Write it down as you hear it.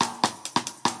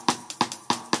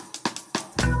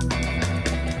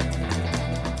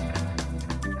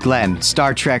Glenn,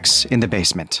 Star Trek's in the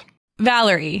basement.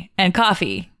 Valerie and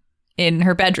coffee in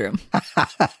her bedroom.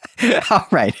 All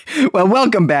right. Well,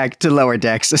 welcome back to Lower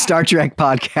Decks, a Star Trek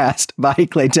podcast by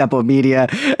Clay Temple Media.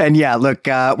 And yeah, look,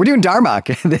 we're doing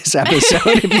Darmok this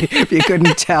episode, if you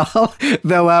couldn't tell.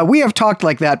 Though we have talked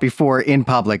like that before in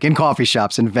public, in coffee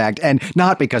shops, in fact, and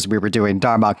not because we were doing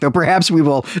Darmok, though perhaps we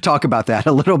will talk about that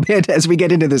a little bit as we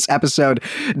get into this episode.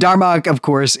 Darmok, of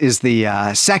course, is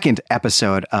the second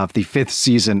episode of the 5th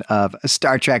season of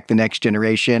Star Trek The Next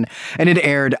Generation, and it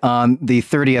aired on the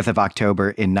 30th of October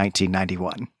in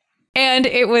 1991. And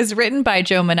it was written by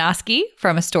Joe Menosky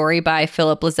from a story by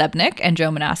Philip Lazebnik and Joe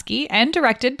Menosky, and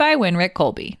directed by Winrick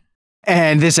Colby.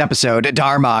 And this episode,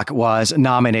 Darmok, was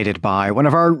nominated by one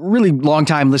of our really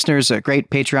longtime listeners, a great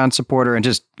Patreon supporter, and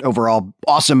just overall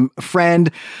awesome friend.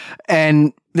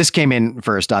 And this came in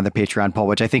first on the Patreon poll,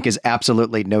 which I think is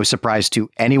absolutely no surprise to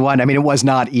anyone. I mean, it was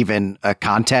not even a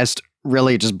contest.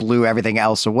 Really just blew everything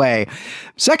else away.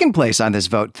 Second place on this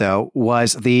vote, though,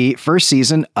 was the first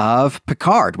season of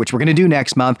Picard, which we're going to do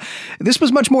next month. This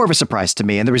was much more of a surprise to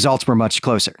me, and the results were much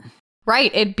closer. Right.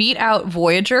 It beat out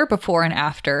Voyager before and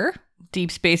after.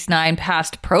 Deep Space Nine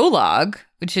passed Prologue,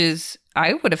 which is,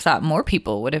 I would have thought more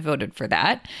people would have voted for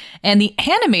that. And the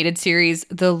animated series,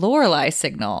 The Lorelei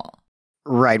Signal.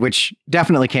 Right, which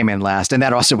definitely came in last. And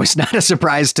that also was not a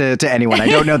surprise to anyone. I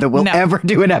don't know that we'll ever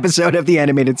do an episode of the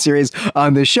animated series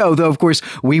on the show, though, of course,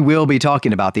 we will be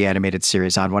talking about the animated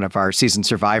series on one of our Season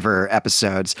Survivor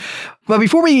episodes. But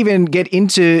before we even get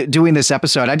into doing this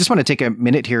episode, I just want to take a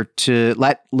minute here to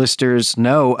let listeners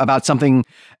know about something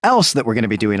else that we're going to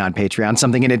be doing on Patreon,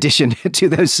 something in addition to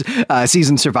those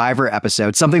Season Survivor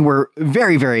episodes, something we're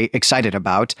very, very excited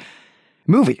about.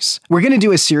 Movies. We're going to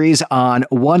do a series on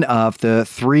one of the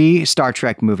 3 Star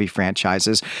Trek movie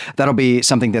franchises. That'll be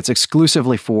something that's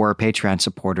exclusively for Patreon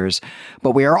supporters.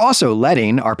 But we are also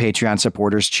letting our Patreon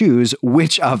supporters choose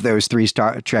which of those 3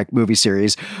 Star Trek movie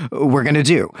series we're going to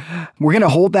do. We're going to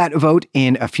hold that vote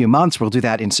in a few months. We'll do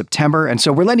that in September. And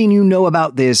so we're letting you know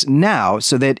about this now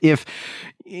so that if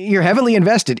you're heavily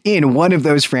invested in one of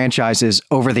those franchises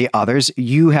over the others,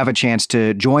 you have a chance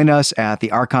to join us at the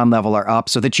Archon level or up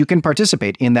so that you can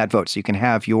participate in that vote, so you can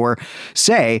have your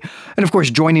say. And of course,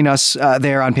 joining us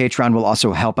there on Patreon will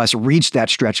also help us reach that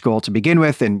stretch goal to begin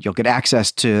with, and you'll get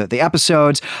access to the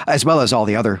episodes, as well as all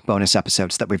the other bonus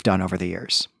episodes that we've done over the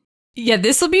years. Yeah,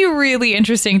 this will be really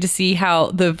interesting to see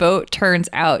how the vote turns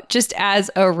out. Just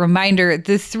as a reminder,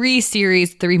 the 3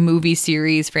 movie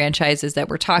series franchises that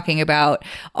we're talking about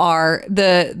are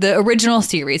the original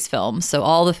series films. So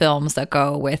all the films that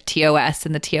go with TOS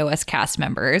and the TOS cast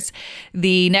members,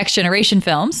 the Next Generation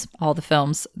films, all the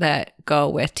films that go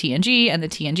with TNG and the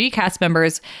TNG cast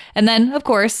members, and then, of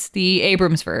course, the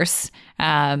Abramsverse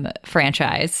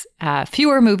franchise.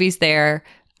 Fewer movies there.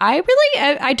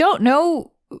 I don't know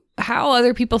how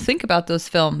other people think about those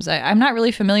films. I'm not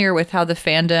really familiar with how the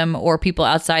fandom or people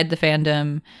outside the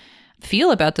fandom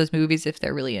feel about those movies, if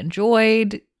they're really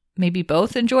enjoyed, maybe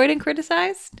both enjoyed and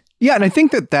criticized. Yeah, and I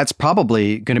think that that's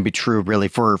probably going to be true, really,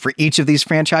 for each of these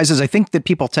franchises. I think that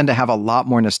people tend to have a lot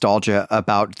more nostalgia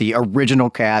about the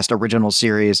original cast, original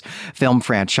series, film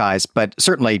franchise, but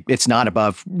certainly it's not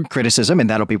above criticism, and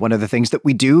that'll be one of the things that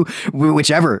we do,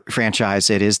 whichever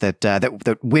franchise it is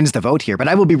that wins the vote here. But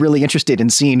I will be really interested in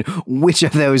seeing which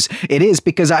of those it is,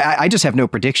 because I just have no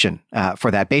prediction for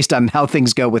that based on how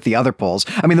things go with the other polls.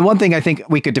 I mean, the one thing I think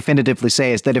we could definitively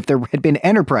say is that if there had been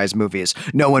Enterprise movies,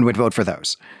 no one would vote for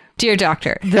those. Dear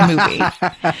Doctor, the movie.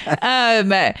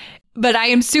 But I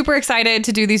am super excited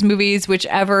to do these movies,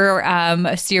 whichever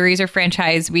series or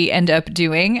franchise we end up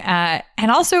doing.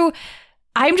 And also,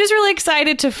 I'm just really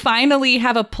excited to finally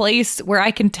have a place where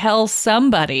I can tell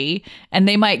somebody, and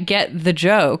they might get the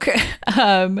joke,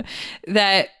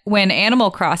 that when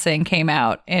Animal Crossing came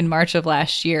out in March of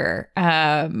last year,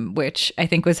 which I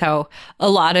think was how a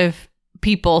lot of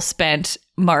people spent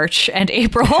March and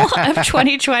April of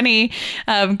 2020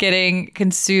 getting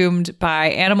consumed by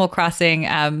Animal Crossing.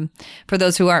 For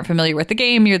those who aren't familiar with the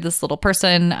game, you're this little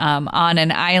person on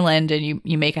an island, and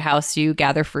you make a house, you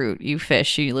gather fruit, you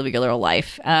fish, you live your little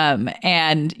life,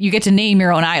 and you get to name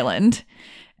your own island.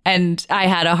 And I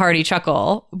had a hearty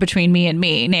chuckle between me and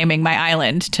me naming my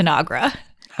island Tanagra.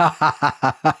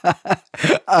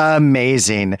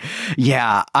 Amazing.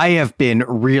 Yeah, I have been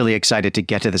really excited to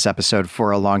get to this episode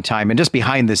for a long time. And just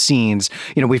behind the scenes,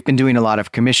 we've been doing a lot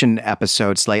of commission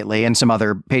episodes lately and some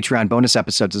other Patreon bonus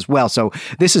episodes as well. So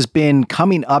this has been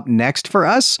coming up next for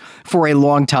us for a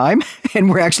long time. And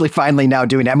we're actually finally now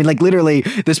doing it. I mean, literally,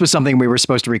 this was something we were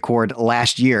supposed to record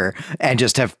last year and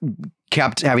just have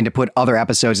kept having to put other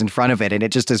episodes in front of it. And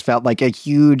it just has felt like a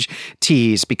huge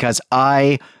tease because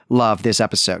I love this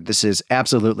episode. This is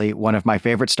absolutely one of my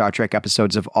favorite Star Trek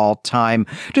episodes of all time.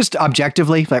 Just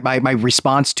objectively, like my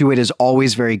response to it is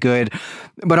always very good,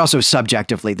 but also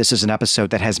subjectively, this is an episode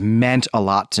that has meant a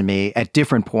lot to me at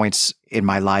different points in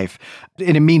my life.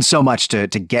 And it means so much to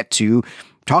get to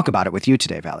talk about it with you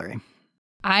today, Valerie.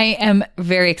 I am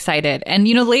very excited. And,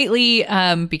 lately,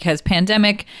 because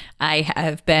pandemic, I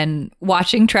have been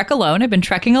watching Trek alone. I've been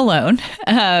trekking alone.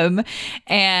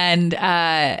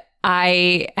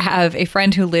 I have a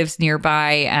friend who lives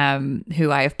nearby,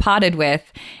 who I have potted with,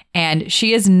 and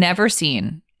she has never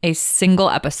seen a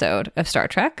single episode of Star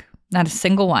Trek. Not a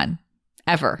single one,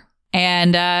 ever.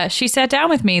 And she sat down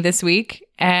with me this week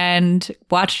and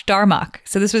watched Darmok.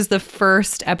 So this was the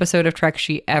first episode of Trek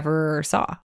she ever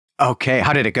saw. Okay,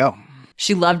 how did it go?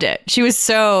 She loved it. She was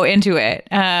so into it,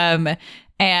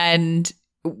 and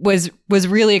was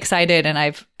really excited.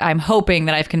 And I'm hoping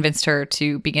that I've convinced her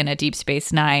to begin a Deep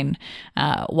Space Nine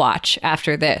watch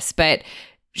after this. But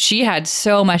she had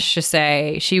so much to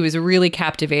say. She was really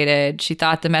captivated. She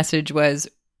thought the message was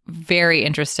very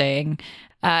interesting.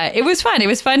 It was fun. It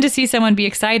was fun to see someone be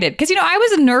excited because I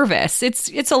was nervous.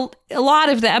 It's a lot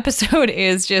of the episode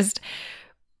is just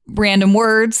random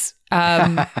words.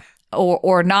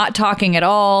 Or not talking at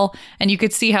all. And you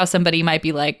could see how somebody might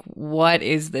be like, what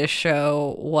is this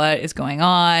show? What is going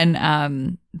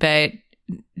on? But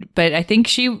I think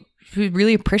she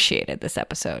really appreciated this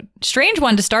episode. Strange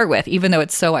one to start with, even though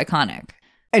it's so iconic.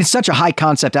 It's such a high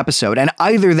concept episode, and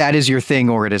either that is your thing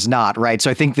or it is not, right? So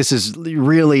I think this is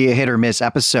really a hit or miss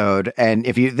episode. And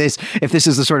if this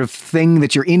is the sort of thing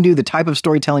that you're into, the type of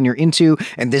storytelling you're into,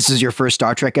 and this is your first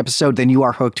Star Trek episode, then you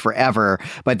are hooked forever.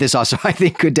 But this also, I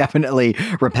think, could definitely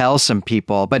repel some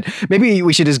people. But maybe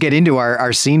we should just get into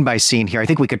our scene by scene here. I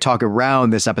think we could talk around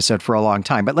this episode for a long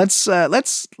time, but let's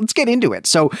get into it.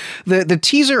 So the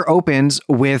teaser opens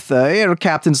with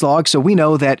Captain's log. So we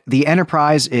know that the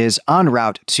Enterprise is en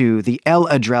route to the El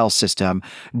Adrel system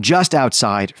just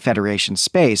outside Federation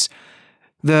space.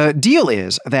 The deal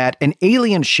is that an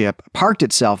alien ship parked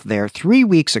itself there 3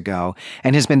 weeks ago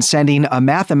and has been sending a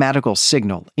mathematical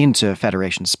signal into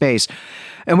Federation space.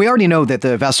 And we already know that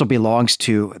the vessel belongs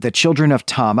to the Children of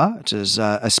Tama, which is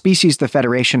a species the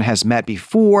Federation has met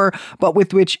before, but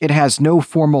with which it has no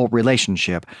formal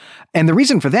relationship. And the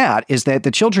reason for that is that the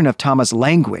Children of Tama's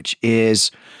language is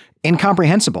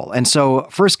incomprehensible. And so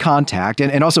first contact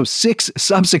and also 6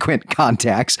 subsequent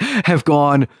contacts have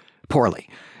gone poorly.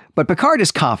 But Picard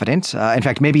is confident, in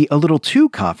fact, maybe a little too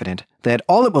confident, that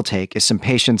all it will take is some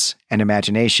patience and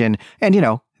imagination. And,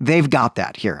 they've got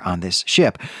that here on this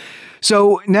ship.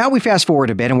 So now we fast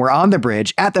forward a bit and we're on the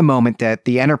bridge at the moment that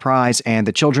the Enterprise and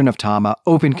the Children of Tama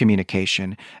open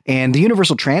communication. And the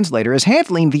Universal Translator is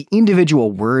handling the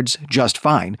individual words just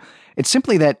fine. It's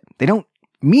simply that they don't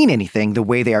mean anything the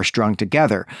way they are strung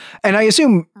together. And I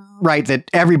assume, right, that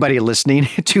everybody listening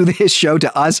to this show,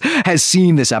 to us, has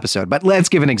seen this episode. But let's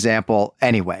give an example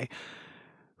anyway.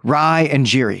 Rai and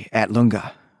Jiri at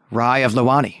Lunga. Rai of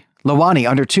Lawani. Lawani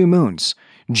under 2 moons.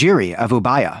 Jiri of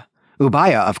Ubaya.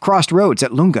 Ubaya of crossed roads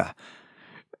at Lunga.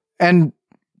 And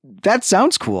that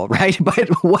sounds cool, right? But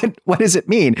what does it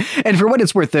mean? And for what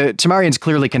it's worth, the Tamarians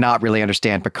clearly cannot really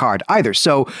understand Picard either.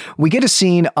 So we get a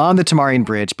scene on the Tamarian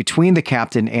bridge between the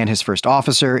captain and his first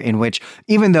officer in which,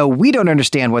 even though we don't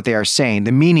understand what they are saying,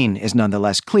 the meaning is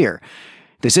nonetheless clear.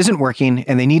 This isn't working,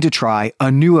 and they need to try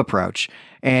a new approach.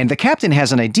 And the captain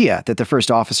has an idea that the first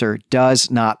officer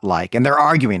does not like, and they're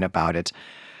arguing about it.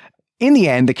 In the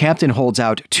end, the captain holds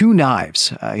out 2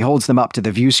 knives. He holds them up to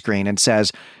the view screen and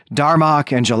says,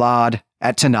 Darmok and Jalad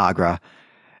at Tanagra.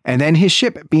 And then his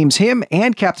ship beams him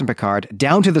and Captain Picard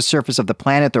down to the surface of the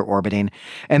planet they're orbiting,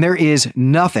 and there is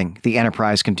nothing the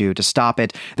Enterprise can do to stop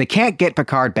it. They can't get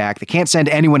Picard back. They can't send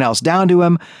anyone else down to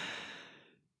him.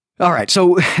 All right,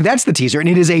 so that's the teaser, and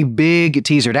it is a big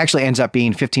teaser. It actually ends up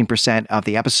being 15% of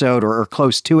the episode or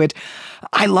close to it.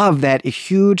 I love that a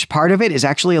huge part of it is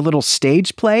actually a little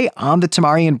stage play on the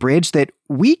Tamarian bridge that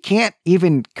we can't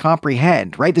even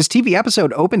comprehend, right? This TV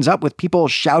episode opens up with people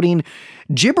shouting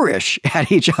gibberish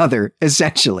at each other,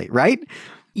 essentially, right?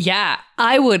 Yeah,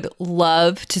 I would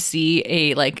love to see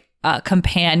a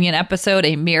companion episode,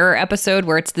 a mirror episode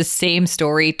where it's the same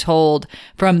story told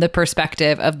from the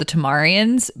perspective of the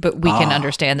Tamarians, but we can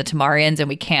understand the Tamarians and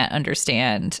we can't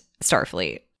understand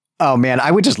Starfleet. Oh man,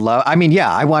 I would just love,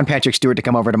 I want Patrick Stewart to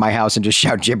come over to my house and just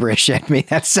shout gibberish at me.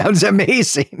 That sounds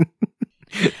amazing.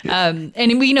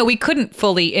 And we couldn't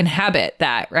fully inhabit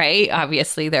that, right?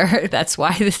 Obviously, that's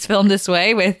why this filmed this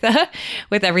way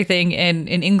with everything in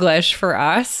English for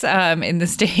us in the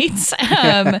States.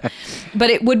 But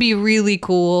it would be really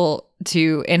cool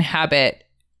to inhabit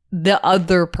the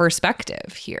other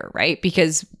perspective here, right?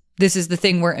 Because this is the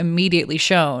thing we're immediately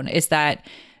shown, is that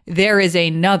there is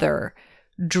another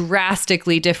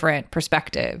drastically different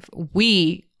perspective.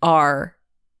 We are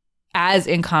as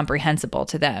incomprehensible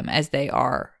to them as they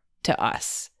are to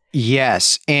us.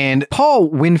 Yes, and Paul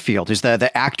Winfield is the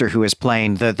actor who is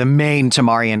playing the main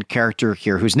Tamarian character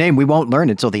here, whose name we won't learn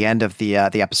until the end of the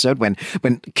episode when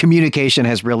communication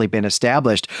has really been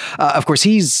established. Of course,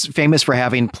 he's famous for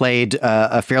having played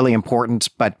a fairly important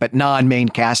but non-main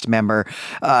cast member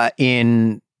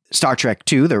in Star Trek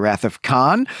II, The Wrath of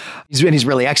Khan. He's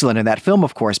really excellent in that film,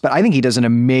 of course, but I think he does an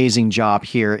amazing job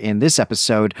here in this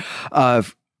episode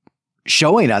of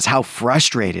showing us how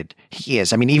frustrated he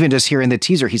is. I mean, even just here in the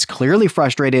teaser, he's clearly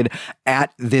frustrated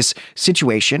at this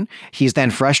situation. He's then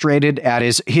frustrated at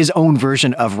his own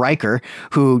version of Riker,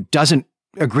 who doesn't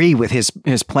agree with his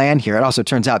plan here. It also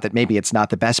turns out that maybe it's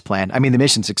not the best plan. I mean, the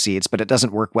mission succeeds, but it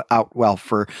doesn't work out well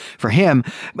for him.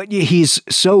 But he's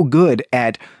so good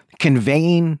at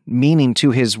conveying meaning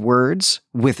to his words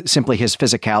with simply his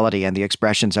physicality and the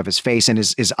expressions of his face and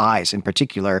his eyes in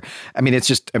particular. I mean, it's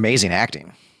just amazing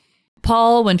acting.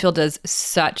 Paul Winfield does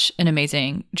such an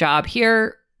amazing job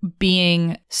here,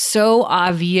 being so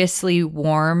obviously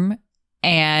warm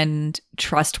and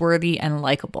trustworthy and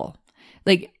likable.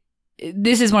 Like,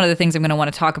 this is one of the things I'm going to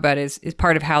want to talk about is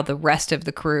part of how the rest of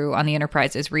the crew on the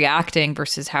Enterprise is reacting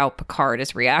versus how Picard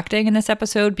is reacting in this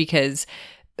episode, because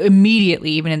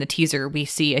immediately, even in the teaser, we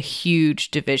see a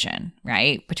huge division,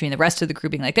 right? Between the rest of the crew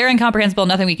being like, they're incomprehensible,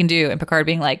 nothing we can do. And Picard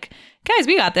being like, guys,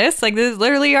 we got this. Like, this is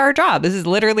literally our job. This is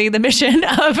literally the mission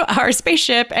of our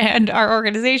spaceship and our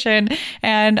organization.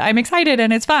 And I'm excited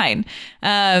and it's fine.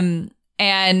 And,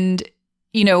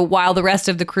 while the rest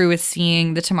of the crew is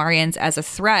seeing the Tamarians as a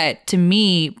threat, to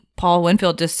me, Paul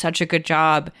Winfield does such a good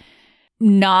job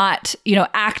not,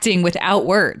 acting without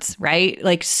words, right?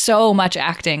 Like, so much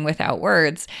acting without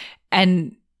words.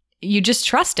 And you just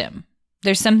trust him.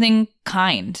 There's something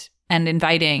kind and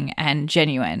inviting and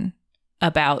genuine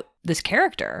about this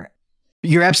character.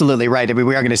 You're absolutely right. I mean,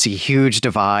 we are going to see huge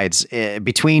divides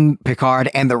between Picard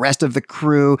and the rest of the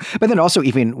crew, but then also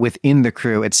even within the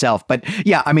crew itself. But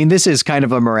yeah, I mean, this is kind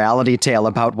of a morality tale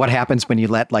about what happens when you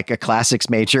let like a classics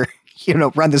major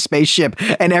run the spaceship,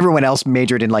 and everyone else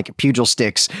majored in like pugil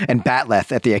sticks and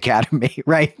batleth at the academy,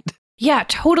 right? Yeah,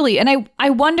 totally. And I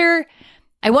wonder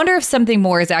if something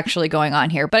more is actually going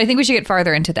on here, but I think we should get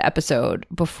farther into the episode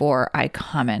before I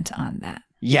comment on that.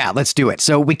 Yeah, let's do it.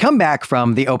 So we come back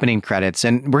from the opening credits,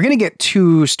 and we're going to get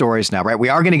two stories now, right? We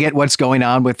are going to get what's going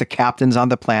on with the captains on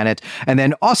the planet, and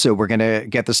then also we're going to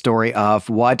get the story of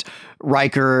what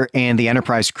Riker and the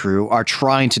Enterprise crew are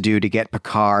trying to do to get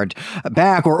Picard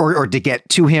back, or to get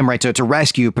to him, right, to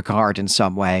rescue Picard in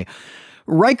some way.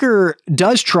 Riker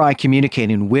does try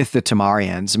communicating with the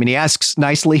Tamarians. I mean, he asks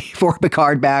nicely for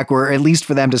Picard back, or at least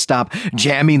for them to stop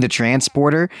jamming the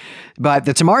transporter. But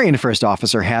the Tamarian first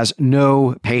officer has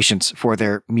no patience for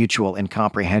their mutual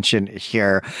incomprehension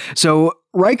here. So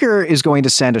Riker is going to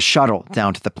send a shuttle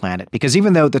down to the planet, because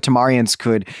even though the Tamarians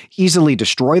could easily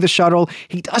destroy the shuttle,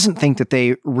 he doesn't think that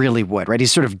they really would, right?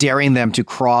 He's sort of daring them to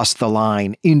cross the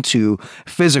line into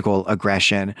physical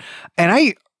aggression. And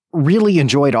I really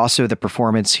enjoyed also the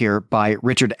performance here by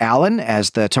Richard Allen as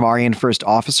the Tamarian first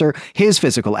officer. His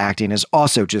physical acting is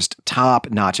also just top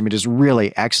notch. I mean, it is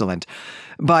really excellent.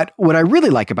 But what I really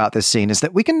like about this scene is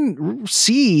that we can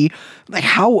see like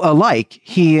how alike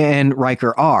he and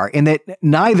Riker are, in that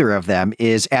neither of them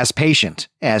is as patient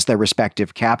as their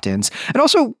respective captains. And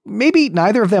also, maybe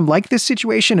neither of them like this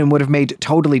situation and would have made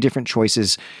totally different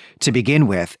choices to begin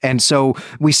with. And so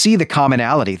we see the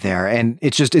commonality there. And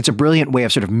it's a brilliant way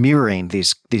of sort of mirroring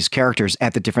these characters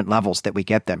at the different levels that we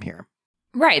get them here.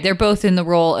 Right. They're both in the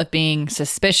role of being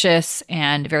suspicious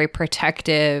and very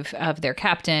protective of their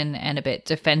captain and a bit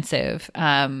defensive.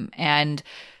 And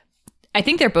I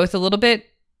think they're both a little bit,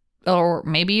 or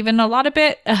maybe even a lot of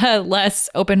bit, less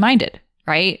open-minded,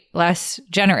 right? Less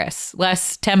generous,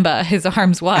 less Temba, his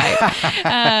arms wide,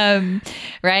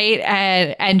 right?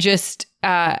 And just,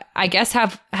 I guess,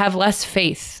 have less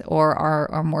faith, or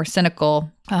are more cynical,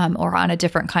 or on a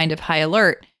different kind of high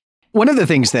alert. One of the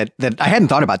things that I hadn't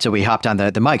thought about till we hopped on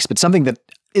the mics, but something that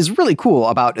is really cool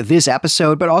about this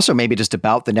episode, but also maybe just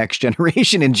about the Next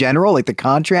Generation in general, like the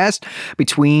contrast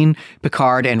between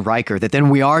Picard and Riker that then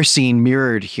we are seeing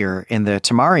mirrored here in the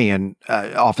Tamarian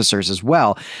officers as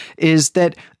well, is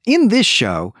that in this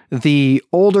show, the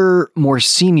older, more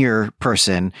senior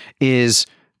person is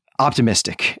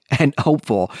optimistic and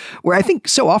hopeful, where I think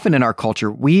so often in our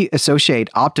culture, we associate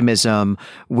optimism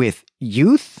with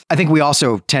youth. I think we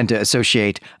also tend to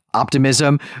associate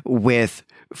optimism with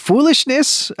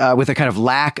foolishness, with a kind of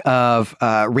lack of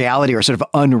reality or sort of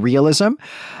unrealism.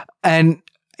 And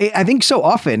I think so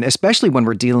often, especially when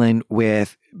we're dealing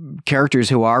with characters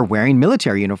who are wearing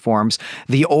military uniforms,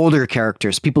 the older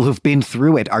characters, people who've been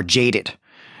through it, are jaded,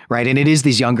 right? And it is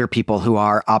these younger people who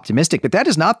are optimistic, but that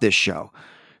is not this show.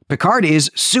 Picard is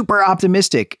super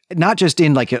optimistic, not just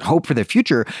in like a hope for the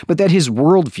future, but that his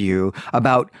worldview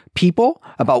about people,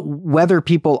 about whether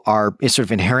people are sort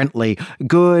of inherently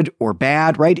good or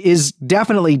bad, right, is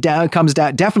definitely comes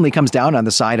down on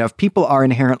the side of people are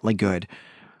inherently good.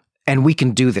 And we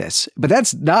can do this. But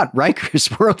that's not Riker's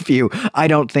worldview, I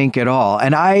don't think, at all.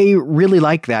 And I really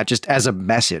like that just as a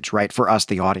message, right, for us,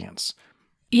 the audience.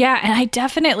 Yeah, and I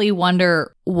definitely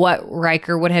wonder what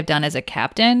Riker would have done as a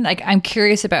captain. Like, I'm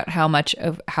curious about how much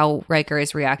of how Riker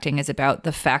is reacting is about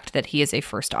the fact that he is a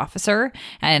first officer,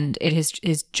 and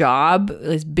his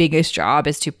biggest job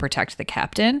is to protect the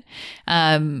captain.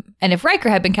 And if Riker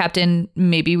had been captain,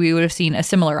 maybe we would have seen a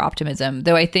similar optimism.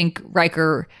 Though I think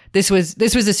Riker, this was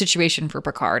a situation for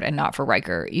Picard and not for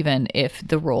Riker, even if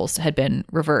the roles had been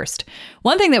reversed.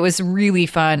 One thing that was really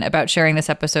fun about sharing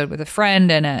this episode with a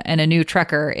friend and a new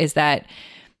Trekker is that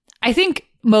I think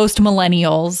most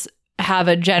millennials have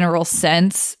a general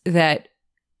sense that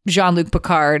Jean-Luc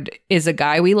Picard is a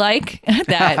guy we like,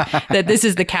 that this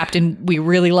is the captain we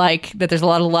really like, that there's a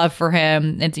lot of love for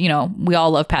him. And, you know, we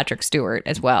all love Patrick Stewart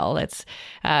as well. It's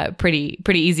pretty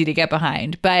easy to get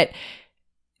behind. But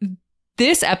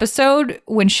this episode,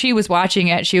 when she was watching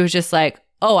it, she was just like,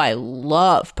 oh, I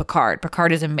love Picard.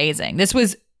 Picard is amazing. This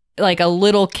was like a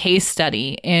little case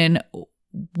study in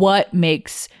what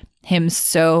makes him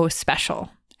so special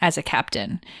as a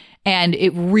captain. And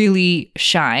it really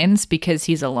shines because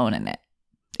he's alone in it.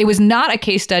 It was not a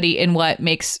case study in what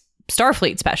makes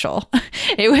Starfleet special.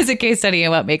 It was a case study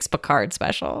in what makes Picard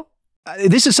special.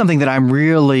 This is something that I'm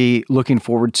really looking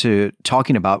forward to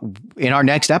talking about in our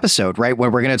next episode, right? Where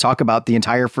we're going to talk about the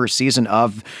entire first season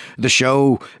of the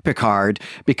show Picard,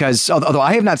 because although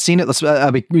I have not seen it, let's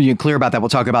be clear about that. We'll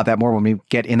talk about that more when we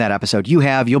get in that episode. You'll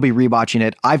be rewatching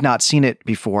it. I've not seen it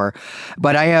before,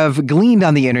 but I have gleaned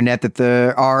on the internet that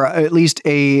there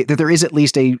is at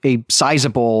least a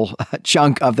sizable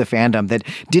chunk of the fandom that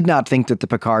did not think that the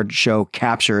Picard show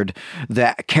captured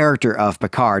the character of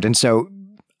Picard. And so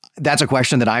that's a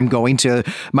question that I'm going to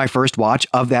my first watch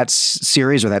of that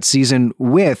series or that season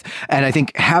with. And I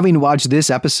think having watched this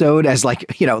episode as like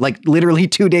literally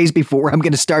 2 days before I'm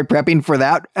going to start prepping for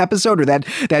that episode or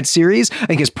that series, I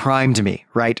think is primed me,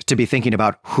 right, to be thinking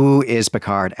about who is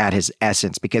Picard at his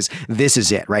essence, because this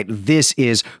is it, right? This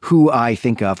is who I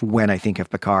think of when I think of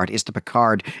Picard, is the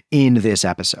Picard in this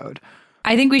episode.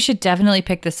 I think we should definitely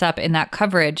pick this up in that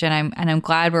coverage, and I'm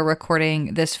glad we're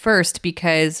recording this first,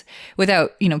 because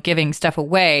without giving stuff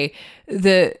away,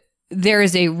 there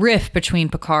is a rift between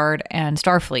Picard and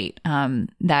Starfleet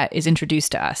that is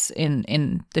introduced to us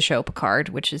in the show Picard,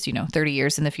 which is 30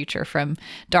 years in the future from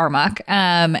Darmok,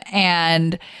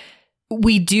 and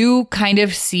we do kind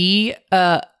of see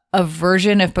a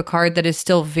version of Picard that is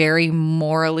still very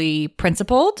morally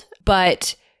principled,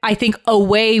 but I think a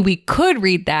way we could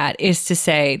read that is to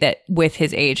say that with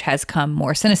his age has come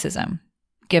more cynicism,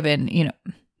 given,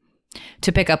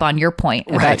 to pick up on your point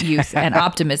about youth and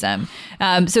optimism.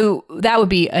 So that would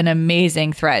be an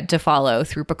amazing thread to follow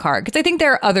through Picard, because I think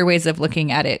there are other ways of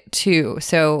looking at it too.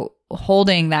 So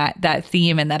holding that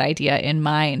theme and that idea in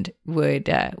mind would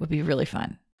be really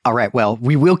fun. All right. Well,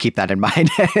 we will keep that in mind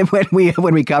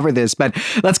when we cover this, but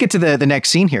let's get to the next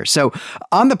scene here. So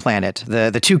on the planet,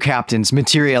 the two captains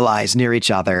materialize near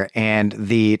each other, and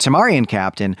the Tamarian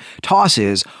captain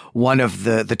tosses one of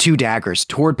the two daggers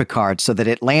toward Picard so that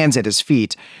it lands at his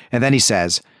feet. And then he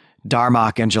says,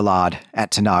 Darmok and Jalad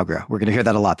at Tanagra. We're going to hear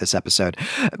that a lot this episode.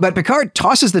 But Picard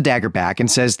tosses the dagger back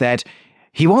and says that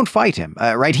he won't fight him,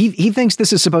 right? He thinks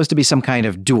this is supposed to be some kind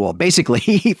of duel. Basically,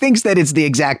 he thinks that it's the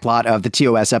exact plot of the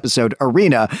TOS episode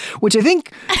Arena, which I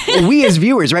think we as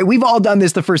viewers, right? We've all done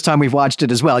this the first time we've watched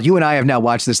it as well. You and I have now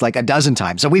watched this like a dozen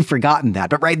times, so we've forgotten that.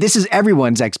 But right, this is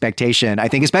everyone's expectation, I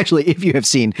think, especially if you have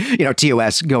seen,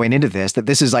 TOS going into this, that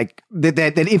this is like,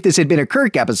 that if this had been a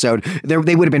Kirk episode,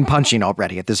 they would have been punching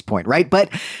already at this point, right? But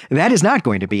that is not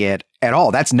going to be it. at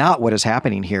all. That's not what is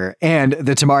happening here. And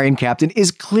the Tamarian captain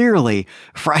is clearly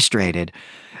frustrated.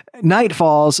 Night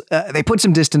falls, they put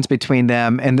some distance between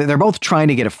them, and they're both trying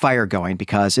to get a fire going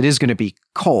because it is going to be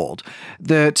cold.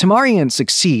 The Tamarian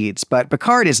succeeds, but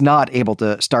Picard is not able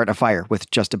to start a fire with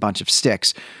just a bunch of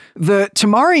sticks. The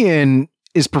Tamarian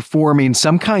is performing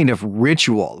some kind of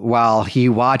ritual while he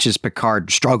watches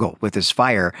Picard struggle with his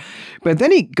fire. But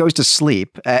then he goes to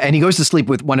sleep, and he goes to sleep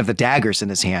with one of the daggers in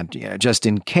his hand, just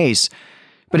in case.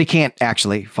 But he can't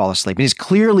actually fall asleep. And he's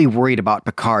clearly worried about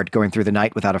Picard going through the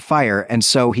night without a fire. And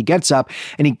so he gets up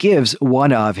and he gives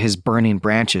one of his burning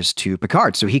branches to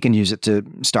Picard so he can use it to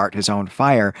start his own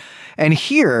fire. And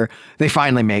here they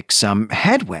finally make some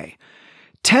headway.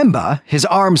 Temba, his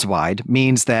arms wide,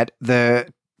 means that the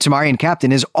Tamarian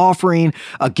captain is offering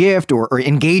a gift or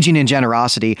engaging in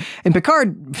generosity, and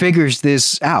Picard figures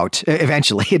this out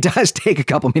eventually. It does take a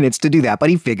couple minutes to do that,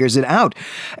 but he figures it out.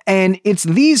 And it's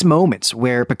these moments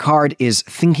where Picard is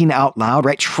thinking out loud,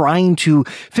 right? Trying to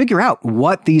figure out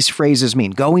what these phrases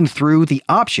mean, going through the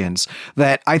options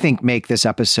that I think make this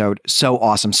episode so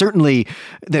awesome. Certainly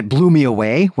that blew me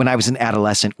away when I was an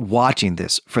adolescent watching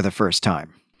this for the first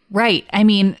time. Right. I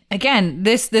mean, again,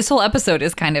 this whole episode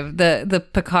is kind of the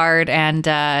Picard and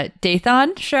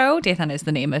Dathan show. Dathan is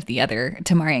the name of the other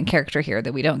Tamarian character here,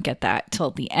 that we don't get that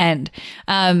till the end.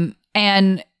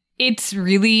 And it's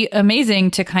really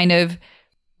amazing to kind of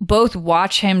both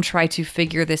watch him try to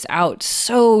figure this out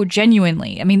so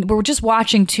genuinely. I mean, we're just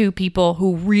watching two people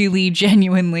who really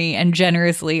genuinely and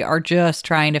generously are just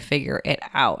trying to figure it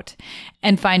out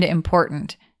and find it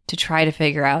important to try to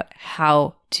figure out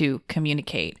how to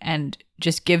communicate and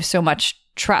just give so much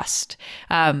trust.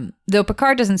 Though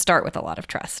Picard doesn't start with a lot of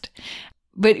trust,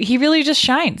 but he really just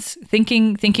shines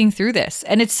thinking through this.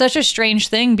 And it's such a strange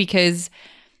thing because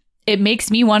it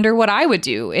makes me wonder what I would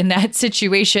do in that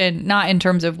situation, not in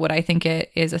terms of what I think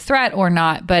it is a threat or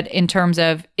not, but in terms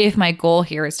of if my goal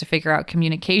here is to figure out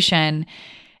communication.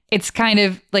 It's kind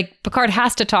of like Picard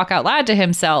has to talk out loud to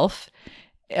himself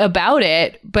about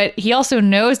it, but he also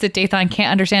knows that Dathan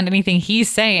can't understand anything he's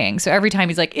saying. So every time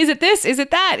he's like, is it this? Is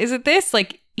it that? Is it this?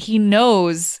 Like, he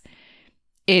knows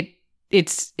it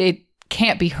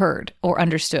can't be heard or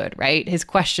understood, right? His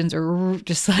questions are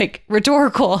just like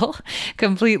rhetorical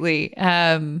completely.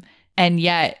 And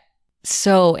yet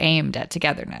so aimed at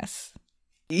togetherness.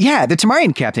 Yeah, the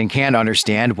Tamarian captain can't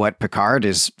understand what Picard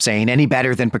is saying any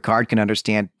better than Picard can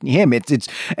understand him. It's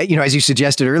as you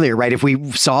suggested earlier, right? If we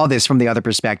saw this from the other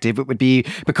perspective, it would be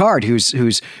Picard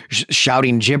who's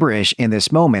shouting gibberish in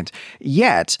this moment.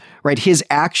 Yet, right, his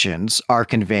actions are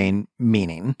clearly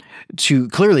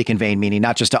conveying meaning,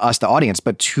 not just to us, the audience,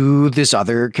 but to this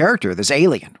other character, this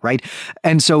alien, right?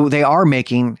 And so they are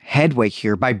making headway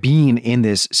here by being in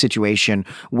this situation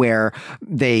where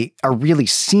they are really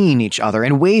seeing each other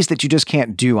in ways that you just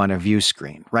can't do on a view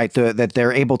screen, right? That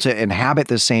they're able to inhabit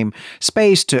the same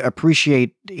space, to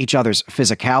appreciate each other's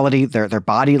physicality, their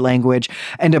body language,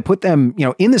 and to put them,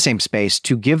 in the same space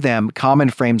to give them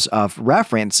common frames of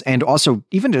reference and also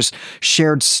even just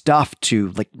shared stuff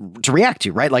to react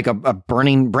to, right? Like a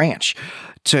burning branch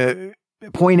to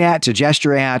point at, to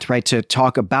gesture at, right, to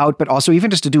talk about, but also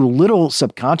even just to do little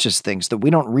subconscious things that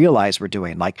we don't realize we're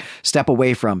doing, like step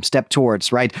away from, step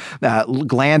towards, right,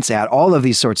 glance at, all of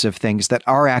these sorts of things that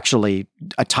are actually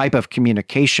a type of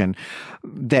communication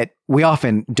that we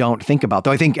often don't think about.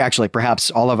 Though I think actually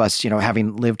perhaps all of us,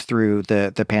 having lived through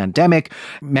the pandemic,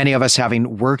 many of us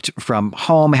having worked from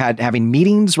home, having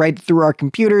meetings right through our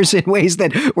computers in ways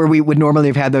that where we would normally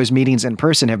have had those meetings in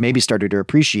person, have maybe started to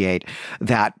appreciate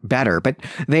that better. But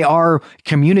they are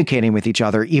communicating with each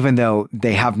other, even though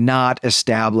they have not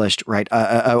established, right,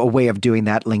 a way of doing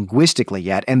that linguistically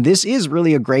yet. And this is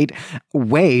really a great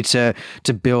way to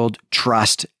build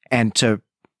trust and to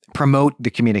promote the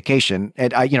communication.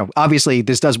 And, obviously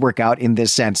this does work out in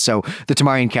this sense. So the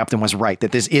Tamarian captain was right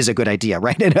that this is a good idea,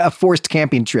 right? And a forced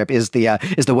camping trip is the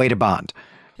way to bond.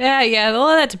 Yeah. Well,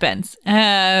 that depends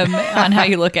on how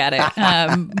you look at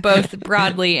it, both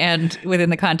broadly and within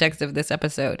the context of this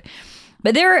episode.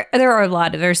 But there are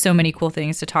there's so many cool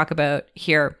things to talk about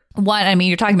here. One, I mean,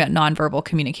 you're talking about nonverbal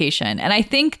communication. And I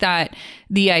think that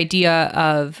the idea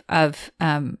of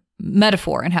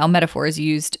metaphor and how metaphor is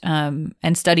used and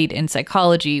studied in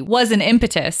psychology was an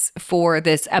impetus for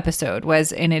this episode,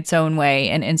 was in its own way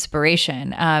an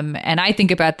inspiration. And I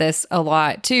think about this a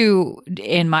lot too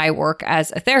in my work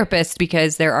as a therapist,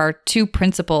 because there are two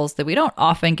principles that we don't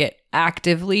often get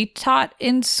actively taught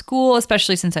in school,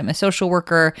 especially since I'm a social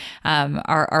worker.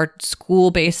 Our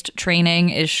school-based training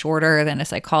is shorter than a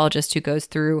psychologist who goes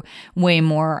through way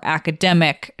more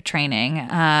academic training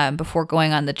before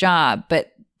going on the job. But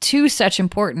two such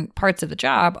important parts of the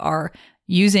job are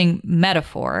using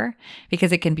metaphor,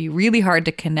 because it can be really hard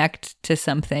to connect to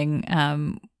something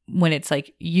when it's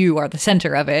like you are the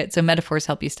center of it. So metaphors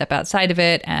help you step outside of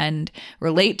it and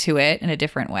relate to it in a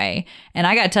different way. And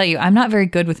I got to tell you, I'm not very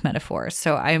good with metaphors.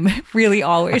 So I'm really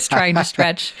always trying to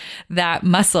stretch that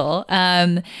muscle.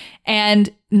 And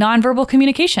nonverbal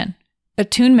communication,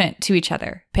 attunement to each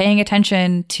other, paying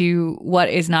attention to what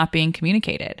is not being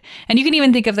communicated. And you can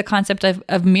even think of the concept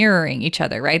of mirroring each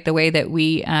other, right? The way that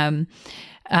we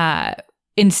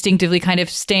instinctively kind of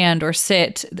stand or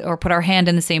sit or put our hand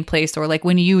in the same place, or like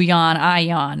when you yawn, I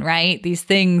yawn, right? These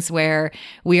things where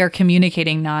we are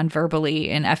communicating non-verbally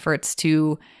in efforts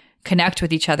to connect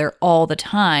with each other all the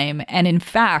time. And in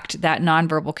fact, that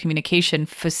nonverbal communication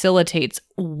facilitates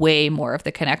way more of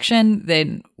the connection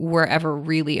than we're ever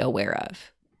really aware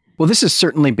of. Well, this has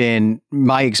certainly been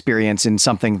my experience in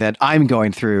something that I'm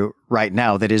going through right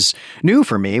now that is new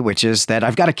for me, which is that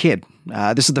I've got a kid.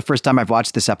 This is the first time I've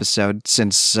watched this episode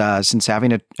since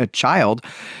having a child.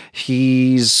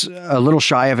 He's a little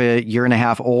shy of a year and a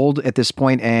half old at this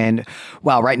point, and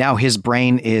wow, right now his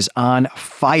brain is on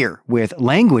fire with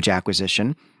language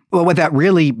acquisition. Well, what that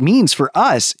really means for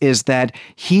us is that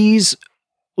he's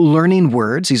learning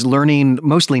words. He's learning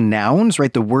mostly nouns,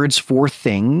 right? The words for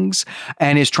things,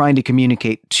 and is trying to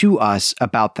communicate to us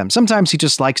about them. Sometimes he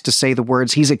just likes to say the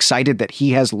words. He's excited that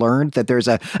he has learned that there's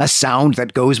a sound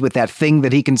that goes with that thing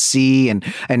that he can see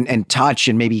and touch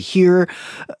and maybe hear.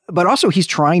 But also he's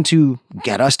trying to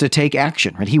get us to take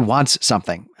action, right? He wants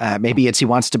something. Maybe he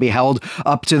wants to be held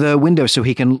up to the window so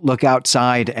he can look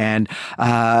outside and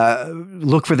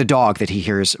look for the dog that he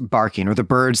hears barking, or the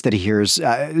birds that he hears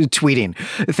tweeting,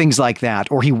 things like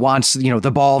that. Or he wants,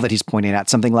 the ball that he's pointing at,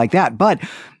 something like that. But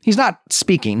he's not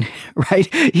speaking,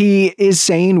 right? He is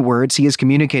saying words. He is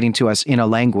communicating to us in a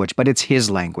language, but it's his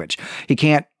language. He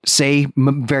can't say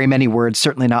very many words,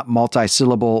 certainly not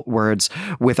multi-syllable words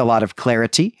with a lot of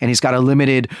clarity. And he's got a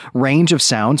limited range of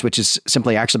sounds, which is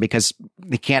simply actually because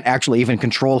he can't actually even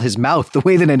control his mouth the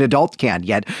way that an adult can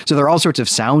yet. So there are all sorts of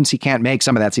sounds he can't make.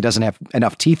 Some of that's he doesn't have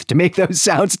enough teeth to make those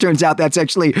sounds. Turns out that's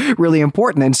actually really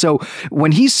important. And so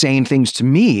when he's saying things to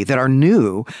me that are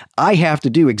new, I have to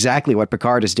do exactly what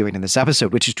Picard is doing in this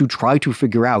episode, which is to try to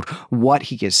figure out what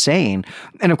he is saying.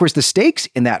 And of course, the stakes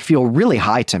in that feel really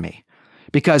high to me,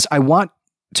 because I want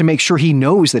to make sure he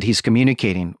knows that he's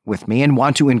communicating with me and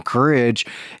want to encourage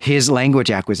his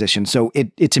language acquisition. So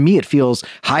it to me, it feels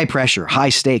high pressure, high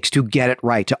stakes to get it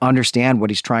right, to understand what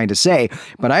he's trying to say.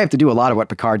 But I have to do a lot of what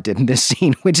Picard did in this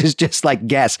scene, which is just like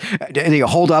guess,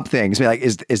 hold up things, be like,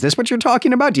 is this what you're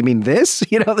talking about? Do you mean this?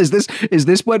 Is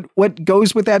this what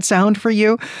goes with that sound for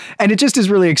you? And it just is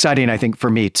really exciting, I think, for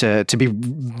me to be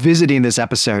visiting this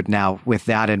episode now with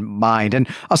that in mind. And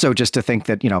also just to think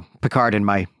that, Picard and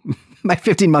my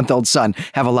 15-month-old son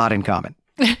have a lot in common.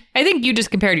 I think you just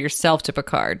compared yourself to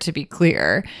Picard, to be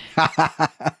clear.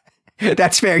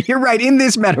 That's fair. You're right. In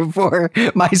this metaphor,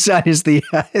 my son is the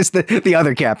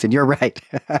other captain. You're right.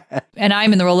 And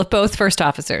I'm in the role of both first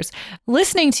officers.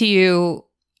 Listening to you,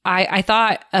 I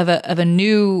thought of a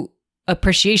new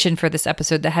appreciation for this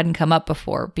episode that hadn't come up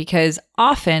before, because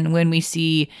often when we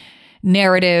see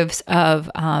narratives of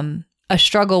a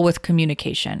struggle with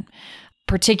communication,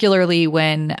 particularly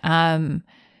when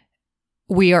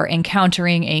we are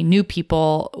encountering a new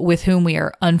people with whom we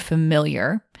are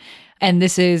unfamiliar. And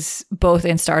this is both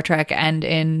in Star Trek and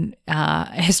in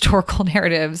historical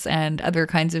narratives and other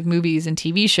kinds of movies and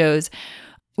TV shows.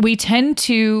 We tend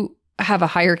to have a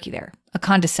hierarchy there, a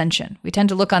condescension. We tend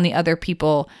to look on the other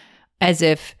people as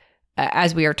if,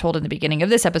 as we are told in the beginning of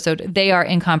this episode, they are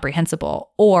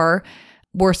incomprehensible. Or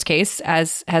worst case,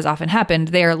 as has often happened,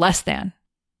 they are less than.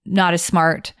 Not as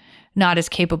smart, not as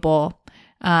capable,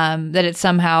 that it's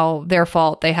somehow their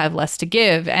fault, they have less to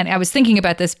give. And I was thinking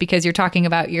about this because you're talking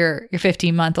about your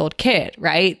 15-month-old kid,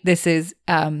 right? This is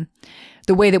the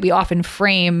way that we often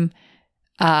frame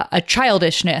a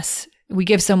childishness. We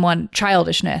give someone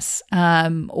childishness,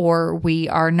 or we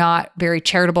are not very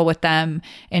charitable with them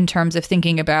in terms of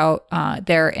thinking about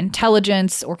their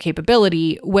intelligence or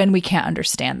capability when we can't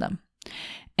understand them.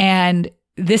 And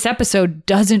this episode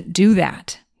doesn't do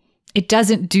that. It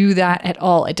doesn't do that at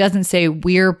all. It doesn't say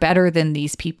we're better than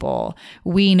these people.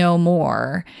 We know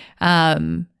more.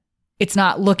 It's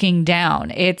not looking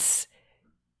down. It's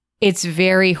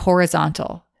very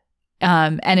horizontal.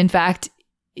 And in fact,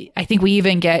 I think we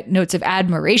even get notes of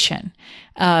admiration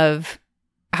of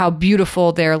how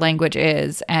beautiful their language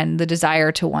is and the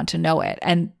desire to want to know it.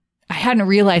 And I hadn't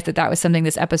realized that was something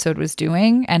this episode was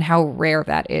doing and how rare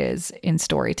that is in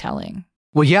storytelling.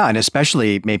 Well, yeah, and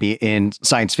especially maybe in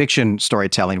science fiction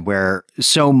storytelling where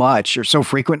so much or so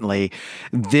frequently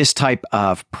this type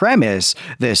of premise,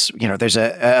 this, there's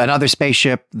another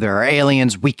spaceship, there are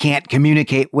aliens, we can't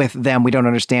communicate with them, we don't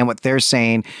understand what they're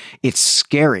saying. It's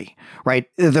scary. Right?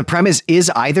 The premise is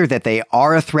either that they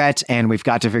are a threat and we've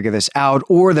got to figure this out,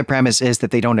 or the premise is that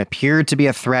they don't appear to be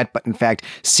a threat, but in fact,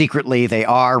 secretly they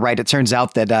are, right? It turns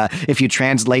out that if you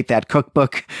translate that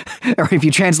cookbook, or if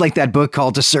you translate that book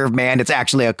called To Serve Man, it's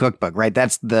actually a cookbook, right?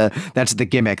 That's the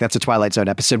gimmick. That's a Twilight Zone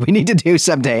episode we need to do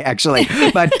someday, actually.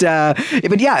 But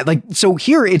yeah, so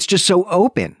here it's just so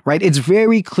open, right? It's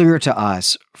very clear to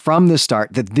us from the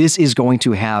start that this is going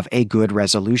to have a good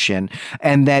resolution,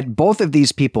 and that both of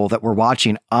these people that we're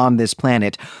watching on this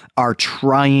planet are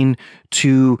trying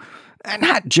to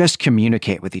not just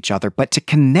communicate with each other, but to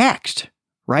connect,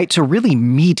 right? To really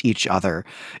meet each other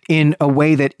in a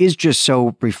way that is just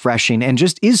so refreshing and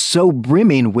just is so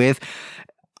brimming with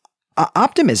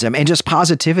optimism and just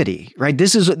positivity, right?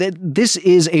 This is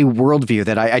a worldview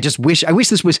that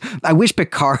I wish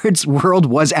Picard's world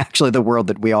was actually the world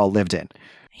that we all lived in.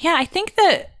 Yeah, I think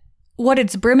that what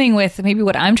it's brimming with, maybe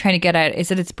what I'm trying to get at, is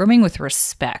that it's brimming with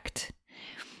respect.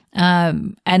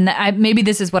 Maybe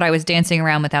this is what I was dancing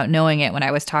around without knowing it when I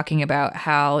was talking about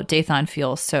how Dathan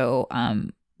feels so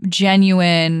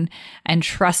genuine and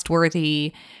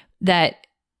trustworthy, that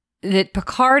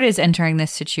Picard is entering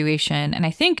this situation, and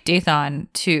I think Dathan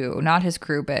too, not his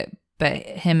crew, but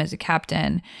him as a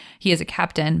captain, he as a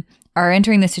captain, are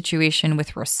entering the situation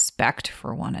with respect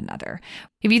for one another.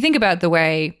 If you think about the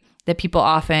way that people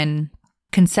often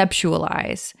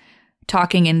conceptualize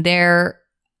talking in their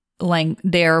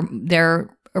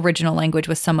original language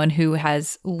with someone who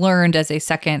has learned as a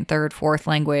second, third, fourth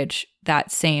language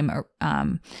that same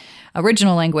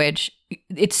original language,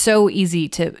 it's so easy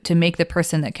to make the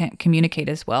person that can't communicate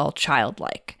as well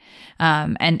childlike.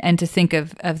 And to think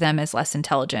of them as less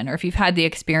intelligent. Or if you've had the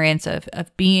experience of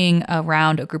being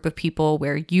around a group of people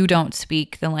where you don't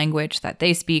speak the language that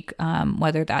they speak,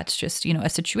 whether that's just, a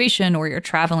situation or you're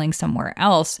traveling somewhere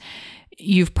else,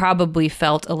 you've probably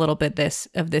felt a little bit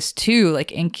of this too,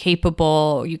 like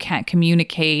incapable, you can't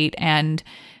communicate, and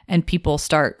people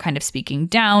start kind of speaking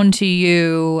down to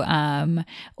you,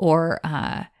 or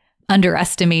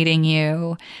underestimating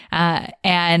you.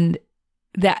 And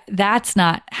that's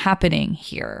not happening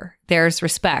here. There's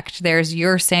respect.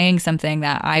 You're saying something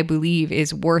that I believe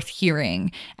is worth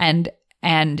hearing and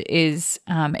is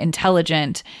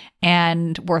intelligent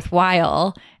and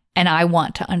worthwhile, and I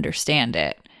want to understand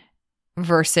it,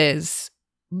 versus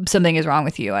something is wrong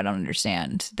with you, I don't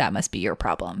understand, that must be your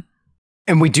problem.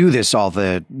 And we do this all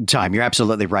the time. You're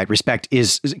absolutely right. Respect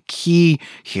is key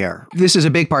here. This is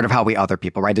a big part of how we other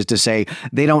people, right? Is to say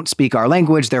they don't speak our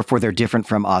language, therefore they're different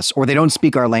from us, or they don't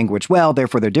speak our language well,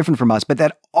 therefore they're different from us. But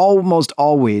that almost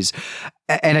always,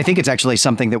 and I think it's actually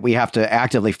something that we have to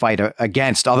actively fight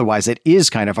against. Otherwise, it is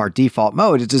kind of our default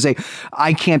mode, is to say,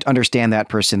 I can't understand that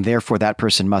person, therefore that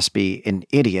person must be an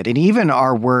idiot. And even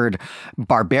our word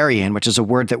barbarian, which is a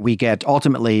word that we get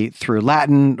ultimately through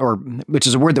Latin, or which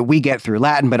is a word that we get through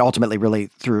Latin, but ultimately really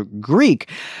through Greek,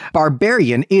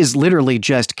 barbarian is literally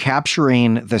just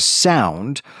capturing the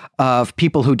sound of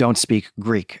people who don't speak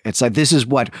Greek. It's like, this is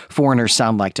what foreigners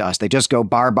sound like to us. They just go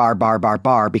bar, bar, bar, bar,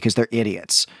 bar, because they're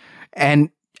idiots. And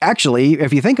actually,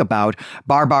 if you think about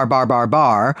bar, bar, bar, bar,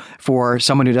 bar, for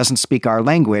someone who doesn't speak our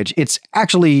language, it's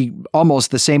actually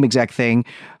almost the same exact thing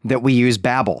that we use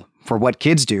babble for what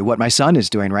kids do, what my son is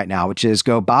doing right now, which is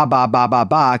go ba, ba, ba, ba,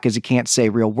 ba, because he can't say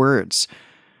real words.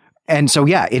 And so,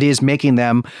 yeah, it is making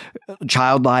them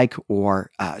childlike or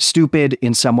stupid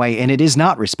in some way, and it is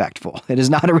not respectful. It is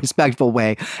not a respectful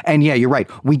way. And yeah, you're right.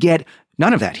 We get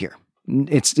none of that here.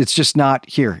 It's just not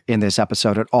here in this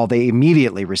episode at all. They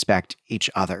immediately respect each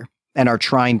other and are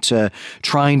trying to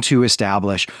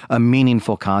establish a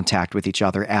meaningful contact with each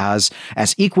other as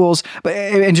equals,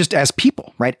 and just as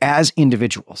people, right? As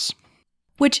individuals.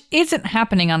 Which isn't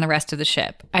happening on the rest of the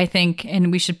ship, I think,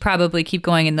 and we should probably keep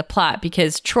going in the plot,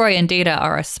 because Troi and Data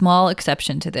are a small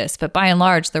exception to this. But by and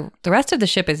large, the rest of the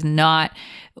ship is not.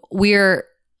 We're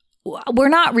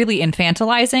not really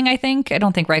infantilizing, I think. I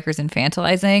don't think Riker's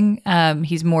infantilizing.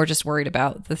 He's more just worried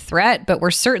about the threat, but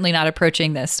we're certainly not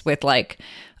approaching this with like,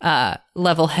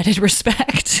 level-headed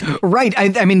respect. Right.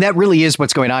 I mean, that really is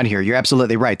what's going on here. You're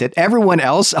absolutely right. That everyone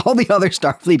else, all the other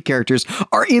Starfleet characters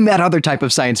are in that other type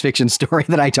of science fiction story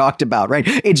that I talked about, right?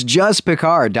 It's just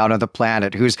Picard down on the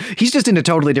planet he's just in a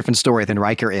totally different story than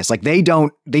Riker is. Like they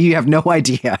have no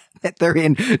idea that they're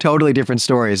in totally different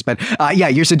stories. But yeah,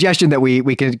 your suggestion that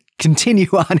we can continue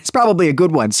on is probably a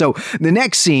good one. So the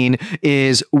next scene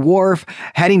is Worf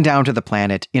heading down to the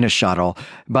planet in a shuttle,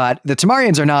 but the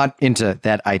Tamarians are not into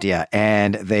that idea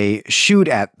and they shoot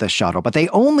at the shuttle, but they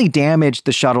only damage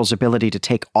the shuttle's ability to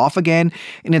take off again.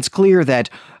 And it's clear that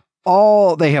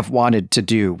all they have wanted to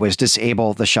do was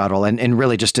disable the shuttle and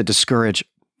really just to discourage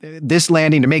this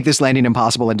landing, to make this landing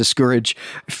impossible and discourage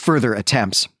further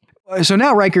attempts. So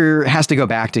now Riker has to go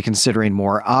back to considering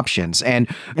more options, and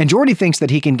Geordi thinks that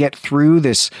he can get through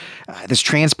this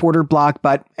transporter block,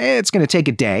 but it's going to take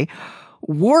a day.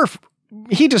 Worf,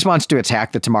 he just wants to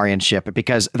attack the Tamarian ship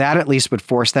because that at least would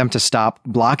force them to stop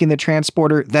blocking the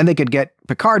transporter. Then they could get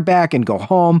Picard back and go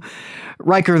home.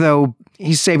 Riker, though,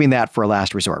 he's saving that for a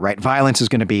last resort, right? Violence is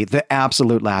going to be the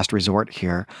absolute last resort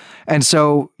here. And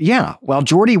so, yeah, while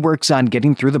Geordi works on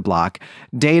getting through the block,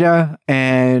 Data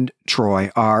and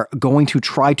Troi are going to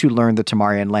try to learn the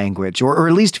Tamarian language, or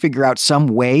at least figure out some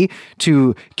way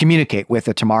to communicate with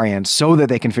the Tamarians so that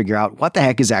they can figure out what the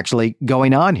heck is actually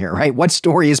going on here, right? What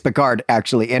story is Picard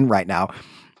actually in right now?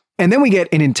 And then we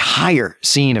get an entire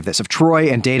scene of this, of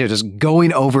Troi and Data just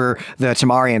going over the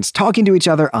Tamarians, talking to each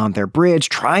other on their bridge,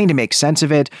 trying to make sense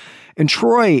of it. And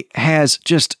Troi has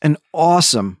just an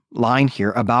awesome line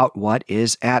here about what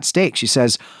is at stake. She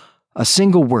says, "A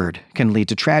single word can lead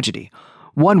to tragedy.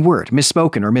 One word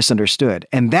misspoken or misunderstood,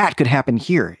 and that could happen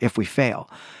here if we fail."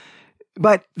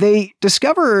 But they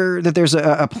discover that there's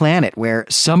a planet where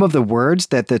some of the words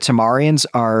that the Tamarians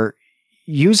are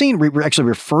using actually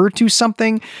refer to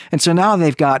something. And so now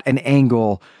they've got an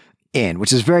angle in,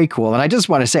 which is very cool. And I just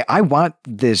want to say, I want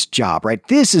this job, right?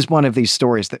 This is one of these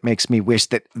stories that makes me wish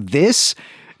that this,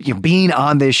 being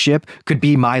on this ship could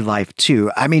be my life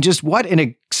too. I mean, just what an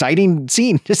exciting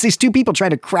scene. Just these two people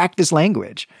trying to crack this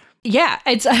language. Yeah,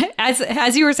 it's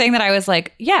as you were saying that, I was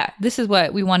like, yeah, this is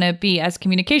what we want to be as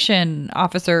communication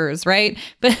officers, right?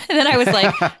 But then I was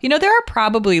like, there are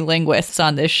probably linguists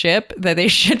on this ship that they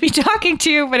should be talking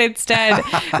to, but instead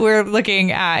we're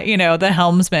looking at, the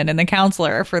helmsman and the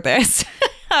counselor for this.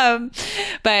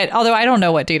 But although I don't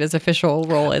know what Data's official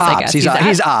role is, ops, I guess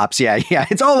he's ops. Yeah.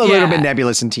 It's all a little bit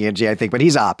nebulous in TNG, I think, but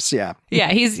he's ops. Yeah.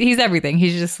 Yeah. He's everything.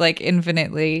 He's just like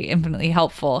infinitely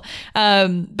helpful.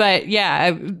 But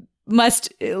yeah.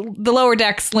 The lower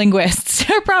decks linguists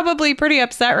are probably pretty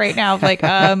upset right now. Like,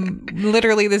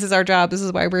 literally, this is our job. This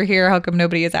is why we're here. How come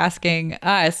nobody is asking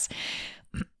us?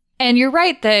 And you're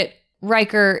right that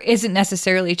Riker isn't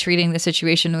necessarily treating the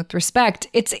situation with respect.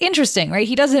 It's interesting, right?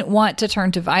 He doesn't want to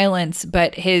turn to violence,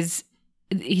 but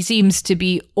he seems to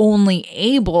be only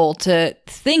able to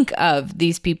think of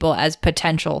these people as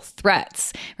potential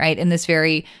threats, right? In this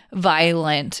very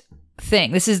violent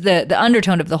thing. This is the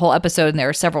undertone of the whole episode, and there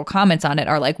are several comments on it,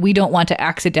 are like, we don't want to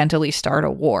accidentally start a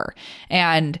war.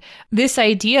 And this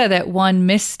idea that one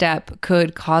misstep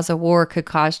could cause a war, could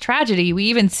cause tragedy, we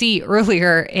even see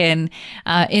earlier in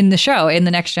the show, in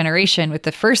The Next Generation, with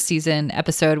the first season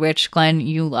episode, which, Glenn,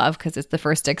 you love because it's the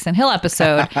first Dixon Hill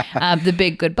episode, The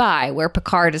Big Goodbye, where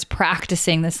Picard is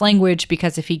practicing this language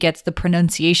because if he gets the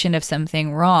pronunciation of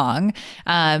something wrong,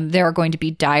 there are going to be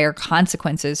dire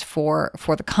consequences for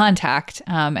the contact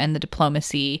and the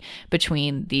diplomacy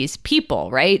between these people,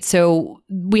 right? So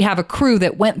we have a crew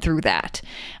that went through that.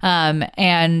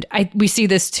 And we see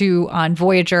this too on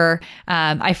Voyager.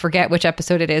 I forget which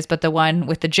episode it is, but the one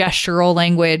with the gestural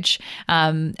language,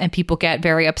 and people get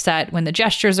very upset when the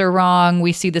gestures are wrong.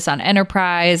 We see this on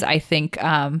Enterprise. I think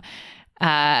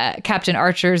Captain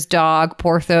Archer's dog,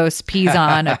 Porthos, pees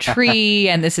on a tree,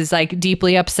 and this is like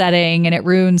deeply upsetting, and it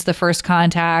ruins the first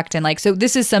contact. And so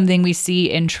this is something we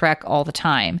see in Trek all the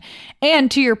time.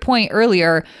 And to your point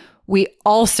earlier, we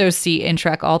also see in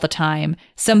Trek all the time,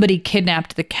 somebody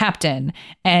kidnapped the captain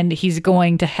and he's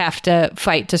going to have to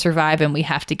fight to survive, and we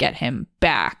have to get him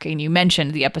back. And you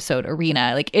mentioned the episode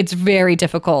Arena. It's very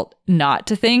difficult not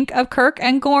to think of Kirk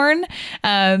and Gorn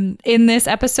in this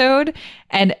episode.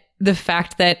 And the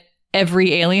fact that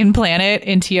every alien planet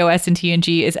in TOS and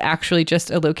TNG is actually just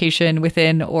a location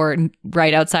within or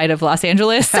right outside of Los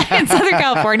Angeles in Southern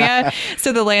California.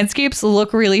 So the landscapes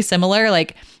look really similar.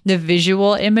 The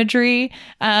visual imagery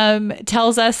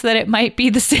tells us that it might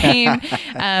be the same.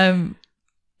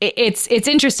 It's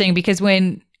interesting because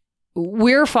when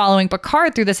we're following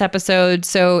Picard through this episode,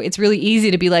 so it's really easy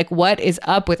to be like, what is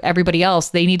up with everybody else?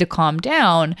 They need to calm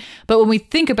down. But when we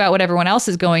think about what everyone else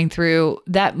is going through,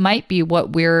 that might be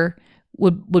what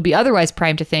would be otherwise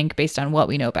primed to think based on what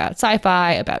we know about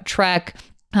sci-fi, about Trek,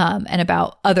 and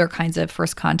about other kinds of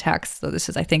first contacts. So this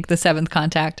is, I think, the seventh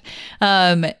contact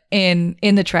in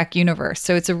the Trek universe.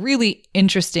 So it's a really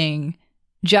interesting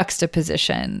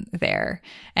juxtaposition there.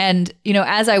 And,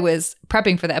 as I was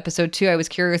prepping for the episode too, I was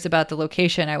curious about the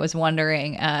location. I was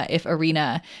wondering if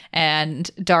Irina and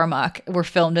Darmok were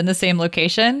filmed in the same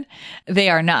location. They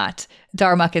are not.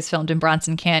 Darmok is filmed in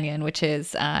Bronson Canyon, which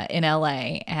is in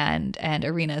LA, and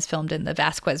Irina is filmed in the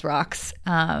Vasquez Rocks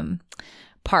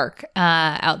park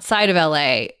outside of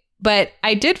LA. But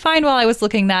I did find while I was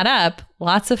looking that up,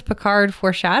 lots of Picard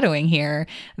foreshadowing here,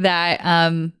 that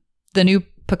the new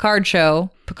Picard show,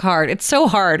 Picard. It's so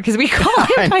hard because we call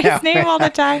him by his name all the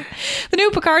time. The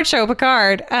new Picard show,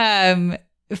 Picard,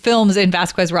 films in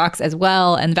Vasquez Rocks as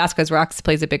well, and Vasquez Rocks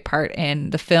plays a big part in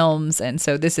the films. And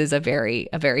so this is a very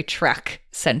Trek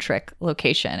centric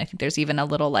location. I think there's even a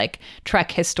little like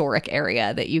Trek historic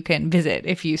area that you can visit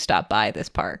if you stop by this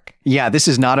park. Yeah, this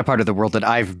is not a part of the world that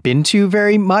I've been to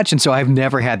very much, and so I've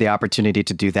never had the opportunity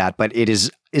to do that. But it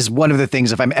is one of the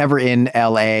things, if I'm ever in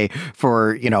LA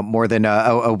for, more than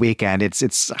a weekend,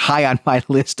 it's high on my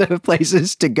list of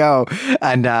places to go.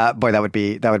 And boy, that would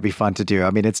be fun to do.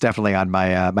 I mean, it's definitely on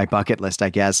my my bucket list, I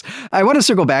guess. I want to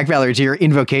circle back, Valerie, to your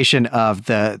invocation of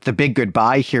the big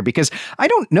goodbye here, because I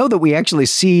don't know that we actually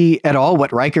see at all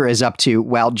what Riker is up to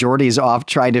while Geordi's off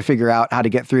trying to figure out how to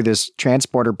get through this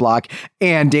transporter block,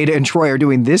 and Data and Troy are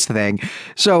doing this thing.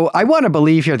 So I want to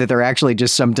believe here that there are actually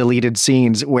just some deleted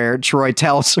scenes where Troy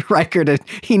tells Riker that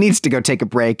he needs to go take a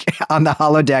break on the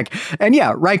holodeck. And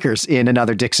yeah, Riker's in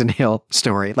another Dixon Hill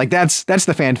story. Like that's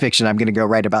the fan fiction I'm going to go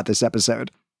write about this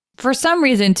episode. For some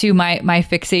reason, too, my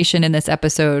fixation in this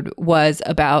episode was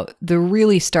about the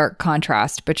really stark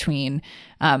contrast between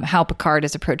how Picard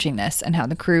is approaching this and how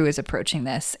the crew is approaching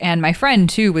this. And my friend,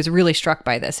 too, was really struck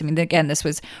by this. I mean, again, this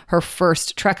was her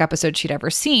first Trek episode she'd ever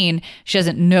seen. She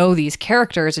doesn't know these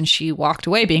characters, and she walked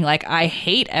away being like, I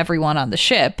hate everyone on the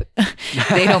ship.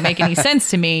 They don't make any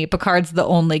sense to me. Picard's the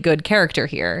only good character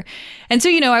here. And so,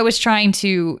 I was trying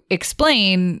to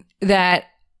explain that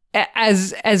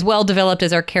as well developed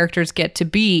as our characters get to